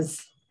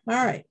does.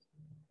 All right.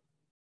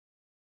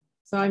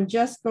 So I'm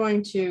just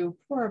going to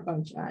pour a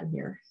bunch on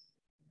here.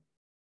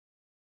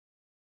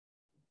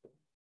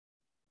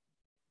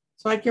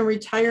 So I can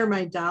retire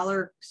my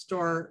dollar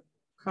store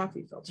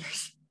coffee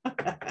filters. All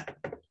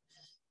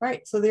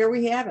right, so there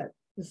we have it.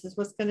 This is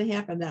what's going to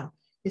happen now.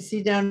 You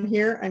see down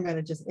here, I'm going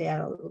to just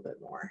add a little bit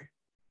more.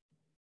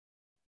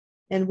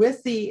 And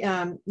with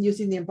the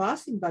using the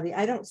embossing buddy,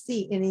 I don't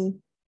see any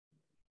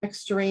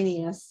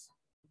extraneous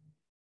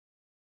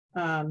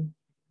powder.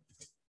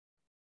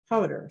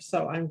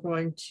 So I'm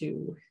going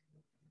to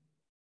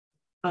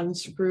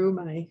unscrew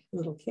my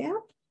little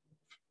cap.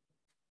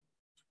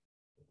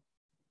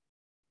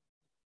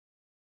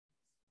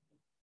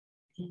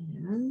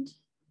 And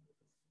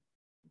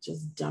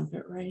just dump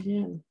it right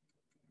in.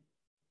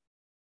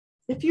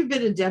 If you've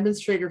been a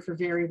demonstrator for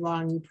very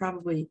long, you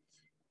probably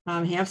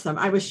have some.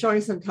 I was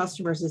showing some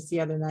customers this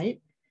the other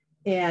night,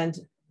 and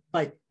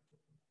like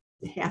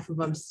half of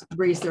them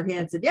raised their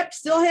hands and said, "Yep,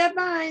 still have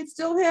mine,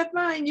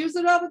 use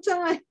it all the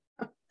time."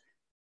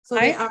 So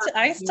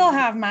I still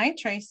have my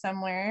tray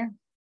somewhere.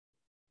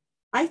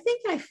 I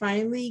think I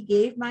finally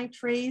gave my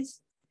trays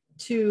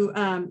to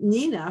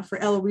Nina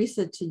for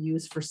Eloisa to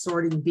use for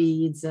sorting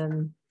beads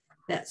and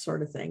that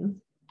sort of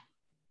thing.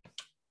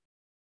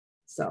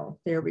 So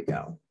there we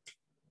go.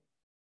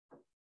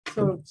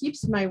 So it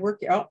keeps my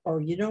work. Oh,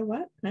 you know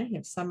what? I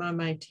have some on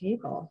my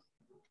table.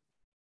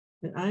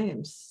 And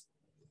I'm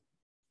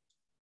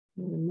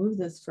going to move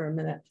this for a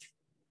minute.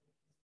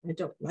 I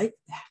don't like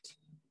that.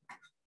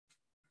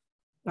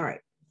 All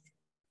right.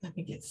 Let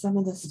me get some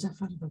of this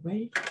stuff out of the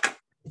way that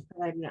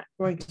I'm not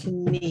going to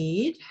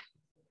need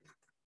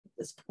at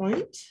this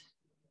point.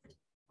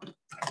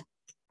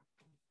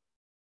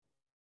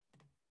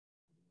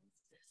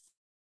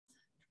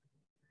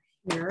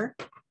 Here.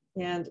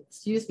 And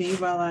excuse me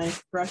while I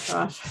brush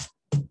off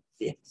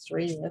the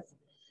extraneous.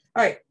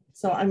 All right,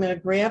 so I'm going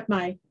to grab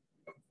my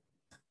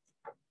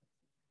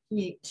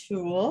heat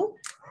tool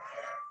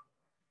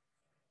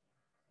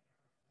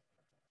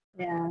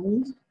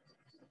and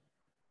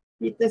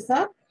heat this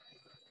up.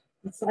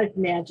 It's like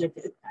magic.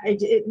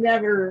 It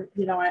never,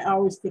 you know, I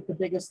always get the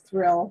biggest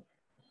thrill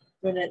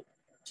when it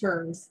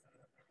turns,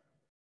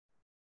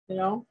 you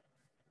know.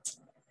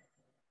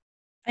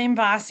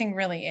 Embossing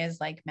really is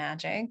like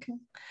magic.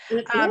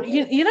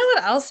 You know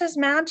what else is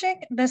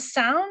magic? The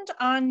sound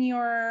on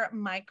your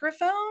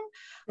microphone.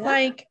 Yeah.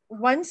 Like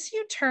once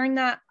you turn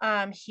that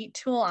heat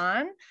tool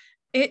on,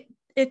 it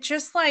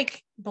just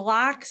like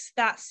blocks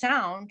that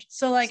sound.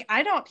 So like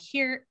I don't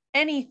hear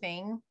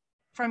anything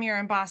from your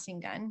embossing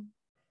gun.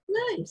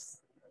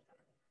 Nice.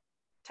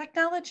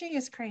 Technology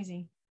is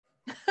crazy.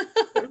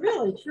 It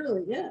really,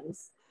 truly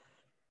is.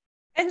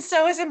 And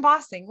so is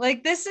embossing.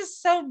 Like this is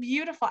so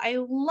beautiful. I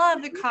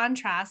love the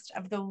contrast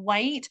of the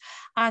white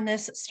on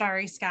this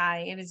starry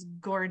sky. It is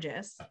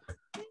gorgeous.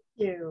 Thank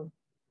you.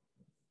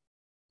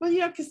 Well,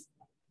 yeah, because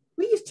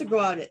we used to go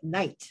out at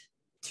night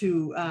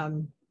to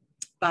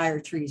buy our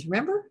trees.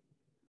 Remember?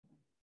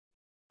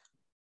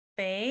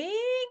 Vaguely.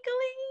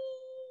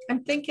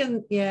 I'm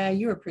thinking, yeah,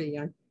 you were pretty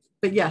young,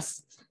 but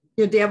yes,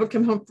 your dad would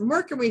come home from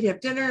work and we'd have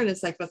dinner, and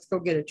it's like, let's go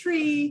get a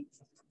tree.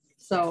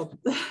 So.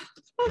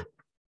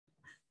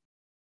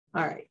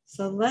 All right,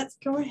 so let's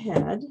go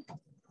ahead,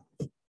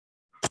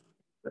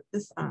 put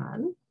this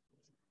on.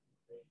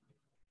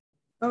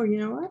 Oh, you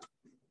know what?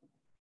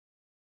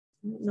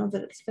 I don't know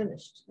that it's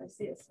finished. I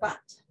see a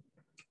spot.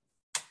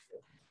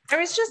 I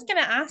was just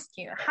going to ask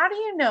you, how do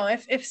you know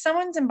if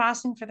someone's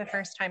embossing for the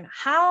first time,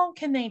 how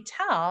can they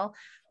tell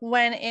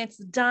when it's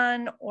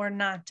done or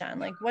not done?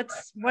 Like what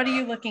are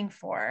you looking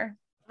for?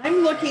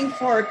 I'm looking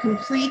for a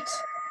complete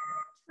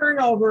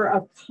turnover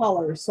of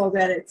color so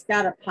that it's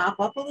got to pop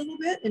up a little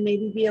bit and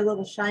maybe be a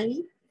little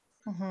shiny.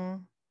 Mm-hmm.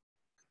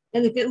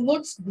 And if it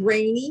looks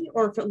grainy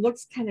or if it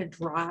looks kind of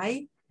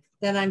dry,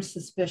 then I'm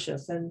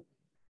suspicious. And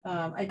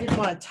I didn't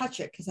want to touch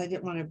it because I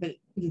didn't want to, but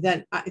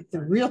then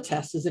the real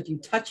test is if you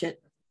touch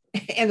it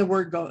and the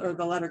word goes or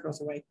the letter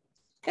goes away,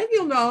 and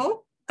you'll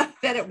know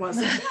that it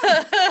wasn't.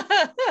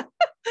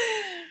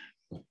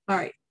 All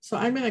right, so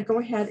I'm going to go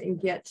ahead and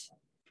get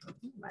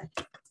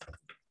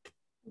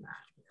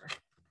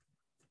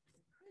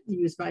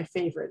use my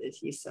favorite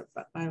adhesive,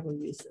 but I will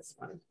use this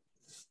one.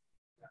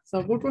 So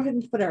we'll go ahead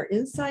and put our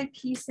inside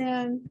piece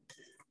in,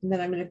 and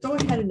then I'm going to go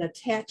ahead and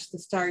attach the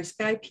Starry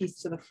Sky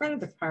piece to the front of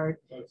the card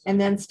and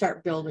then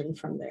start building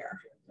from there.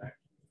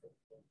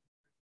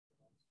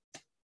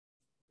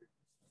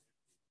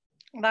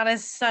 That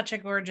is such a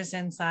gorgeous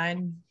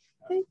inside.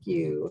 Thank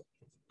you.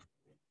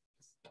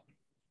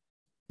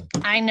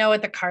 I know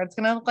what the card's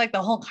going to look like.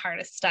 The whole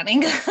card is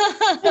stunning.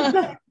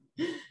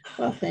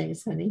 Well,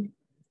 thanks, honey.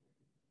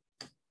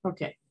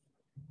 Okay.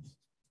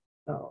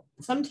 So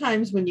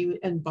sometimes when you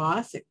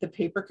emboss it, the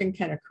paper can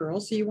kind of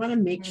curl. So you want to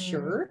make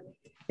sure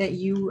that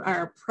you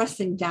are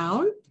pressing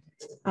down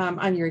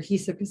on your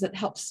adhesive because it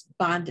helps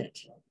bond it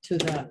to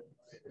the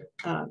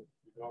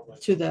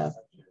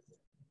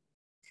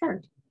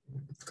card.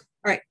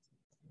 All right.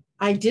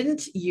 I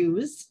didn't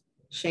use,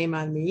 shame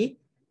on me,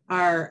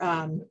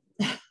 our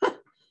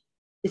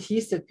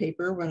adhesive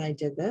paper when I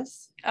did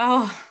this.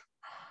 Oh.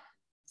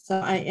 So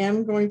I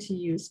am going to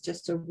use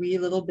just a wee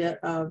little bit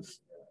of,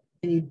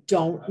 and you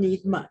don't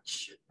need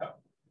much.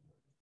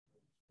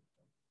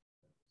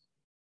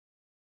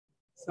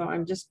 So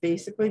I'm just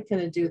basically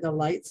going to do the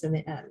lights and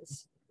the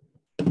ends.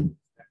 And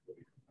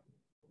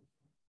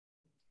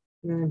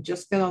I'm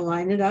just going to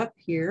line it up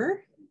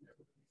here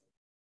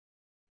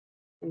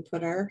and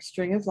put our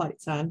string of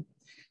lights on.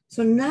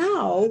 So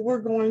now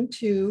we're going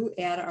to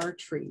add our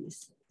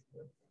trees.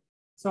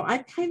 So I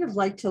kind of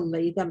like to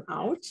lay them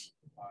out.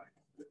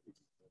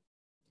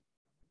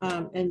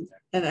 And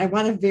I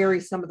want to vary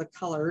some of the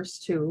colors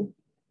too.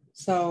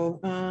 So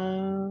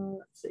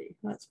let's see,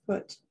 let's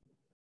put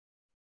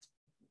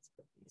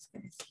these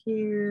guys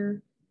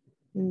here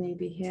and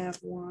maybe have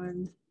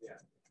one.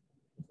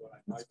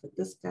 Let's put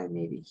this guy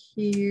maybe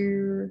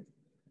here.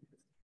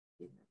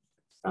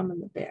 Some in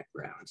the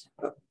background.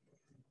 Oh. All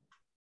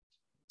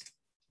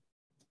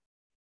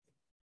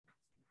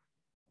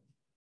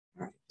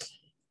right.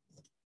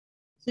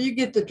 So you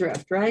get the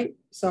drift, right?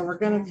 So we're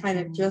going to kind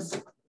of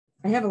just,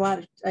 I have a lot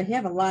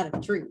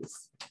of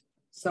trees.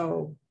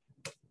 So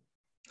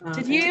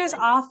did you use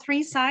all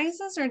three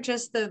sizes or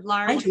just the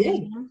large? I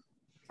did.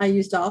 I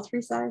used all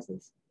three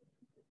sizes.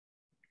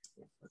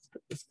 Let's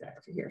put this guy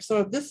over here.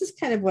 So this is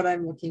kind of what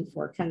I'm looking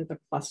for, kind of the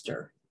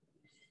cluster.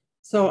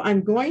 So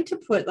I'm going to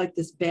put like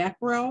this back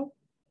row.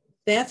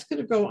 That's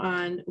going to go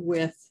on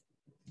with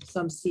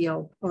some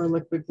seal or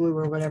liquid glue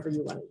or whatever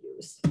you want to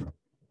use. All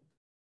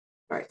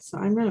right, so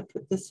I'm going to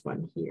put this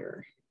one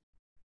here.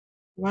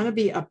 I want to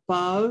be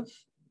above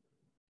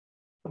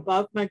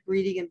my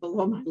greeting and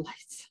below my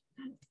lights.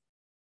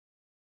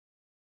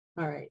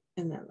 All right,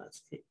 and then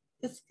let's take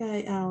this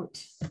guy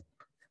out.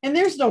 And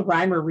there's no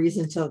rhyme or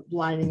reason to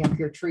lining up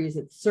your trees.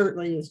 It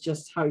certainly is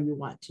just how you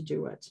want to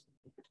do it.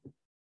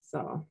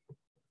 So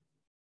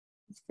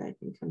this guy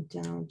can come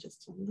down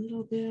just a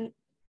little bit.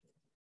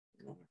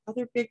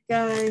 Other big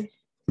guy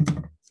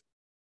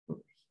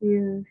over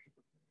here.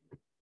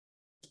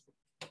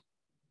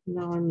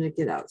 Now I'm going to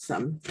get out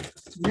some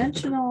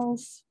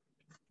dimensionals.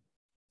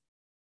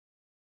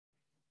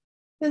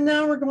 And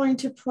now we're going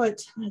to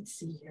put, let's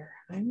see here.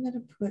 I'm going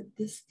to put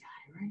this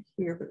guy right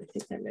here, but I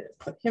think I'm going to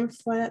put him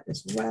flat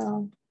as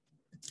well.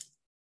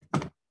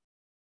 And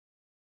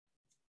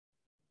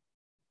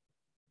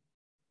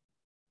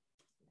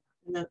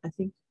then I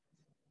think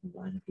a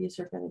lot of these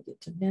are going to get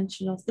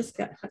dimensionals.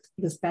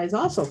 This guy's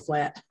also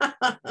flat.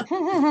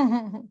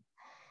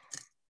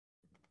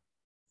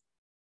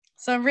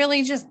 So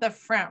really just the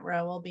front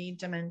row will be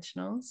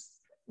dimensionals.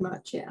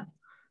 Much, yeah.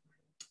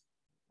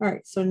 All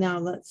right, so now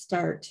let's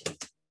start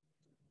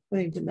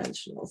putting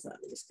dimensionals on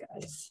these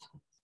guys.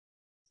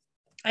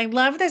 I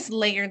love this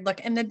layered look,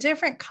 and the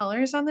different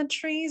colors on the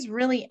trees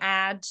really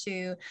add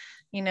to,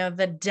 you know,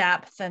 the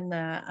depth and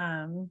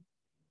the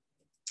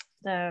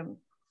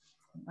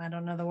I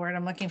don't know the word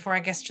I'm looking for. I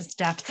guess just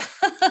depth.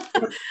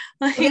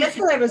 Like, that's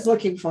what I was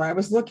looking for. I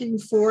was looking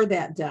for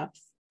that depth.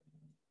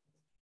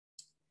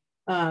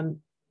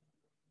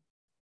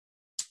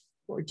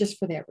 Or just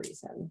for that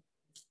reason.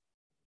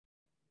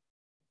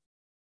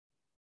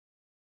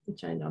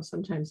 Which I know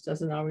sometimes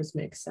doesn't always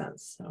make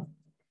sense. So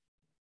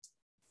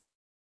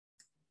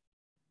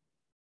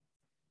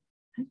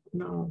I don't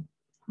know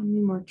how many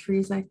more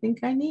trees I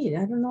think I need.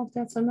 I don't know if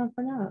that's enough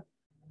or not.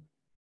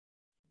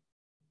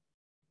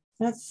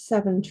 That's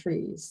 7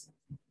 trees.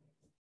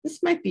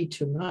 This might be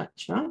too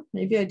much, huh?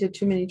 Maybe I did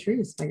too many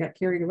trees. I got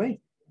carried away.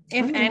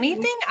 If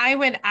anything, I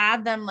would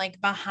add them like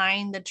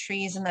behind the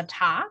trees in the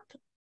top,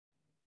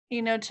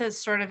 you know, to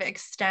sort of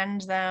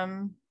extend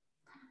them.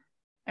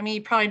 I mean,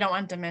 you probably don't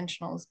want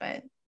dimensionals,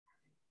 but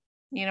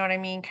you know what I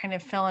mean? Kind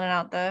of filling it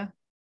out the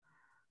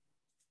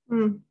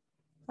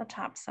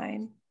top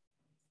side.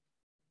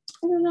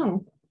 I don't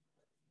know.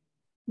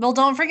 Well,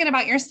 don't forget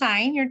about your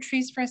sign, your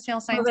trees for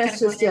sale sign. Oh, that's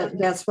just it.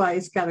 That's why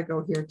it's got to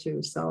go here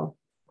too. So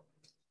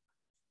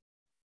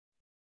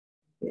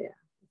yeah,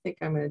 I think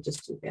I'm going to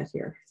just do that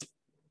here.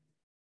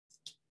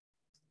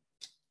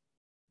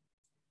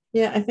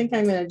 Yeah, I think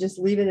I'm going to just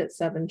leave it at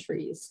 7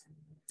 trees.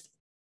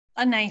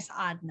 A nice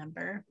odd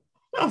number.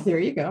 Oh, there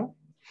you go.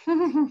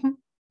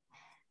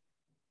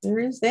 There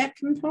is that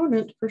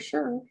component for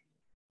sure.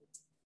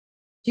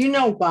 Do you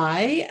know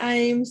why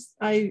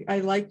I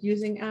like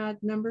using odd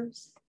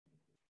numbers?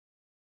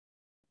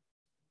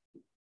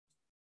 Do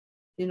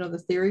you know the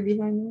theory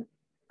behind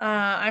that?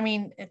 I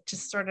mean, it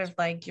just sort of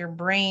like your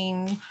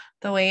brain,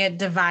 the way it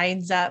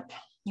divides up,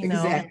 you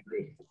know.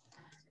 Exactly.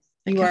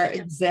 You are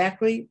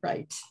exactly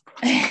right.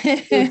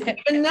 With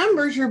even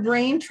numbers, your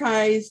brain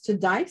tries to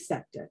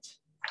dissect it.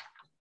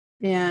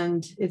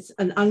 And it's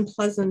an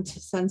unpleasant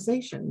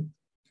sensation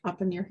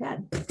up in your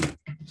head.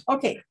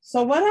 Okay,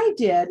 so what I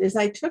did is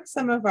I took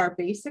some of our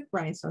basic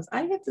rhinestones.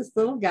 I had this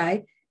little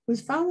guy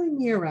who's following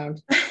me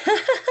around.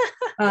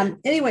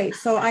 Anyway,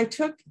 so I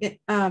took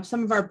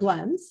some of our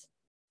blends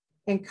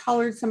and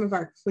colored some of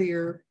our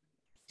clear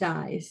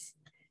dyes.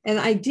 And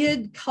I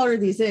did color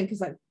these in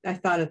because I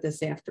thought of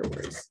this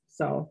afterwards.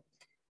 So,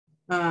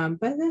 but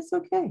that's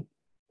okay.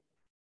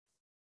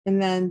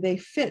 And then they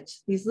fit,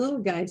 these little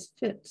guys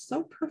fit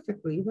so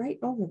perfectly right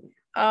over there.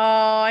 Oh,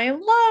 I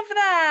love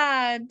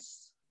that.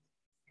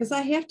 Because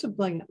I have to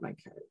bling up my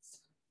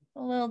cards.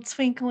 A little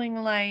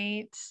twinkling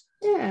light.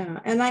 Yeah,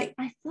 and I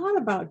thought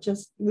about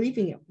just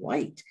leaving it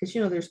white because,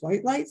 you know, there's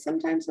white light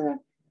sometimes in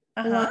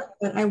a lot,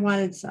 but I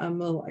wanted some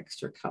little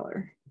extra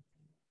color.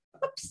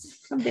 Oops,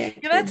 come back.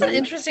 Yeah, that's an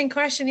interesting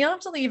question. You'll have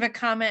to leave a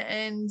comment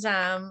and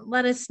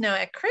let us know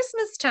at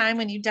Christmas time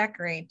when you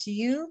decorate, do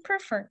you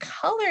prefer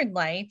colored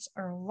lights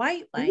or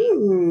white lights?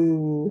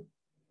 Ooh.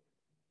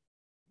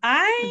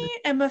 I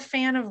am a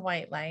fan of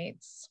white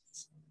lights.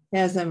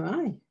 As am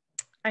I.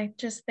 I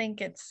just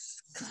think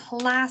it's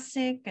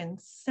classic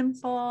and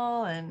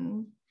simple,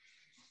 and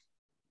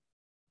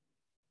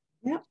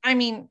yeah. I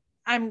mean,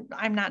 I'm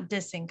not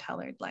dissing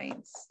colored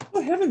lights.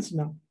 Oh heavens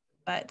no!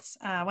 But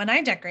when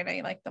I decorate,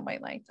 I like the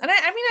white lights, and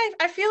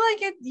I feel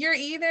like you're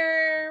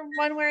either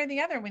one way or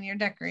the other when you're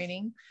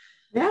decorating.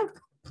 Yeah,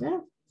 yeah.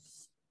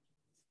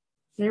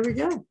 There we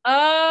go.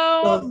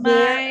 Oh so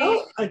my!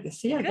 Oh, I can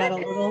see I got a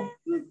little.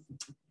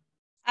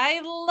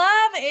 I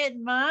love it,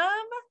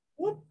 Mom.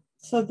 Yep.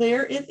 So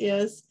there it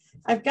is.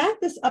 I've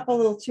got this up a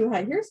little too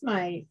high. Here's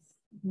my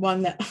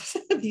one that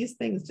these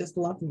things just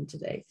love me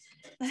today.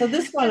 So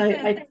this one,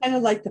 I kind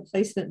of like the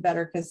placement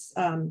better because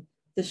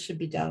this should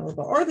be down a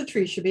little bit, or the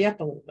tree should be up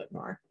a little bit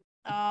more.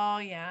 Oh,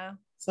 yeah.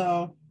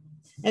 So,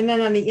 and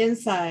then on the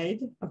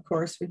inside, of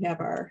course, we have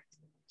our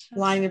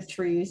line of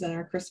trees and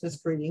our Christmas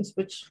greetings,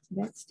 which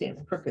that's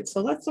stamped crooked. So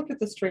let's look at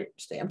the straight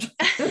stamp.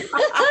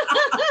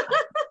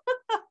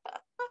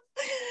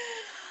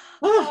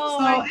 Oh,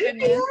 so my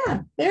goodness.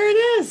 Yeah, there it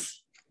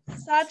is.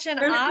 Such an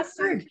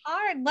awesome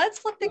card. Let's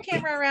flip the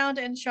camera around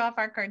and show off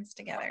our cards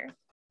together.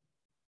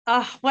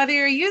 Whether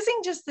you're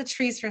using just the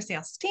trees for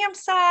sale stamp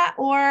set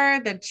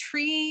or the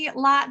tree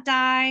lot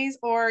dies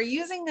or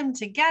using them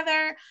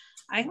together,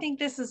 I think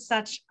this is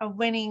such a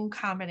winning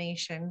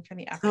combination for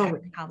the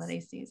upcoming holiday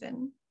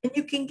season. And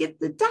you can get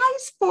the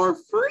dies for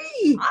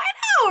free. I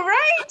know,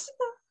 right?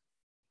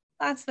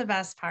 That's the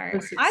best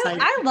part.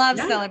 I love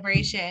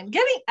Sale-a-Bration.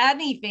 Getting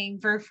anything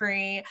for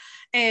free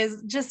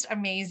is just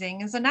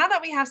amazing. And so now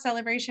that we have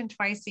Sale-a-Bration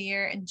twice a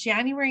year in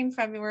January and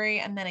February,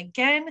 and then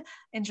again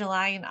in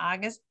July and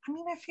August, I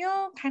mean, I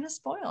feel kind of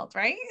spoiled,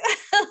 right?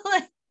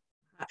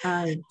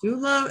 I do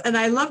love, and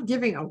I love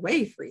giving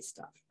away free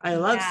stuff. I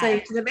love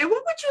saying to them, and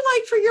what would you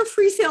like for your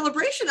free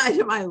Sale-a-Bration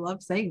item? I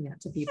love saying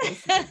that to people.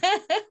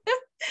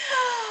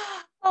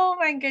 Oh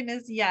my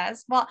goodness,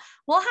 yes. Well,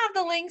 we'll have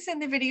the links in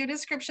the video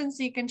description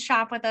so you can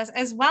shop with us,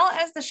 as well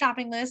as the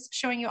shopping list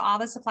showing you all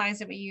the supplies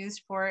that we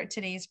used for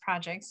today's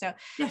project. So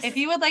if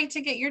you would like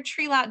to get your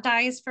tree lot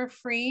dies for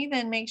free,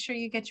 then make sure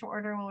you get your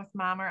order with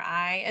Mom or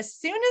I as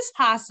soon as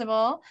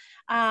possible.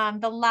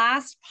 The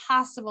last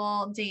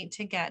possible date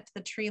to get the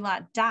tree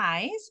lot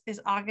dies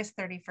is August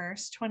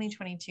 31st,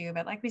 2022.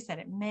 But like we said,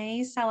 it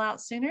may sell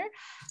out sooner.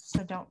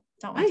 So don't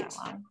wait that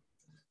long.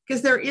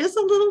 Because there is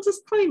a little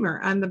disclaimer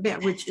on the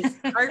back, which is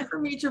hard for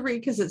me to read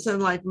because it's in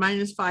like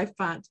 -5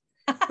 font,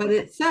 but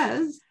it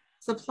says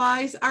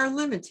supplies are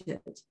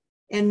limited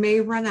and may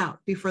run out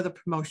before the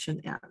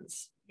promotion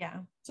ends.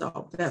 Yeah.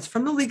 So that's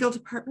from the legal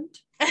department.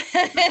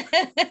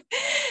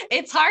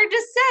 It's hard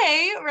to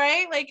say,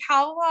 right? Like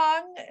how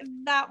long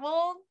that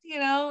will,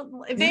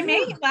 they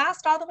may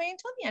last all the way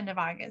until the end of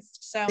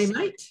August. So they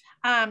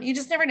might. You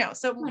just never know.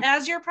 So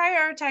as you're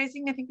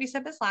prioritizing, I think we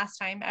said this last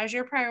time, as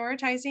you're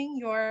prioritizing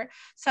your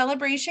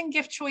celebration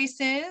gift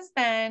choices,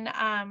 then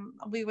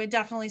we would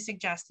definitely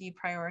suggest that you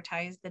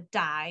prioritize the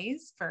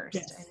dies first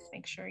and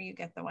make sure you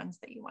get the ones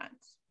that you want.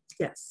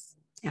 Yes,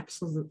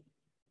 absolutely.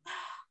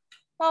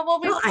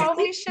 Well, we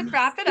probably should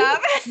wrap it up.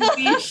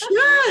 We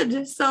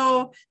should.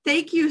 So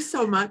thank you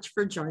so much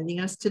for joining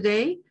us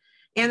today.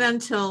 And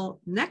until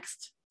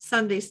next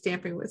Sunday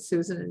Stamping with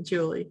Susan and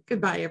Julie.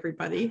 Goodbye,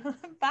 everybody.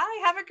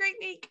 Bye. Have a great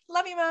week.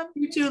 Love you, Mom.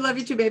 You too. Love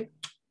you too, babe.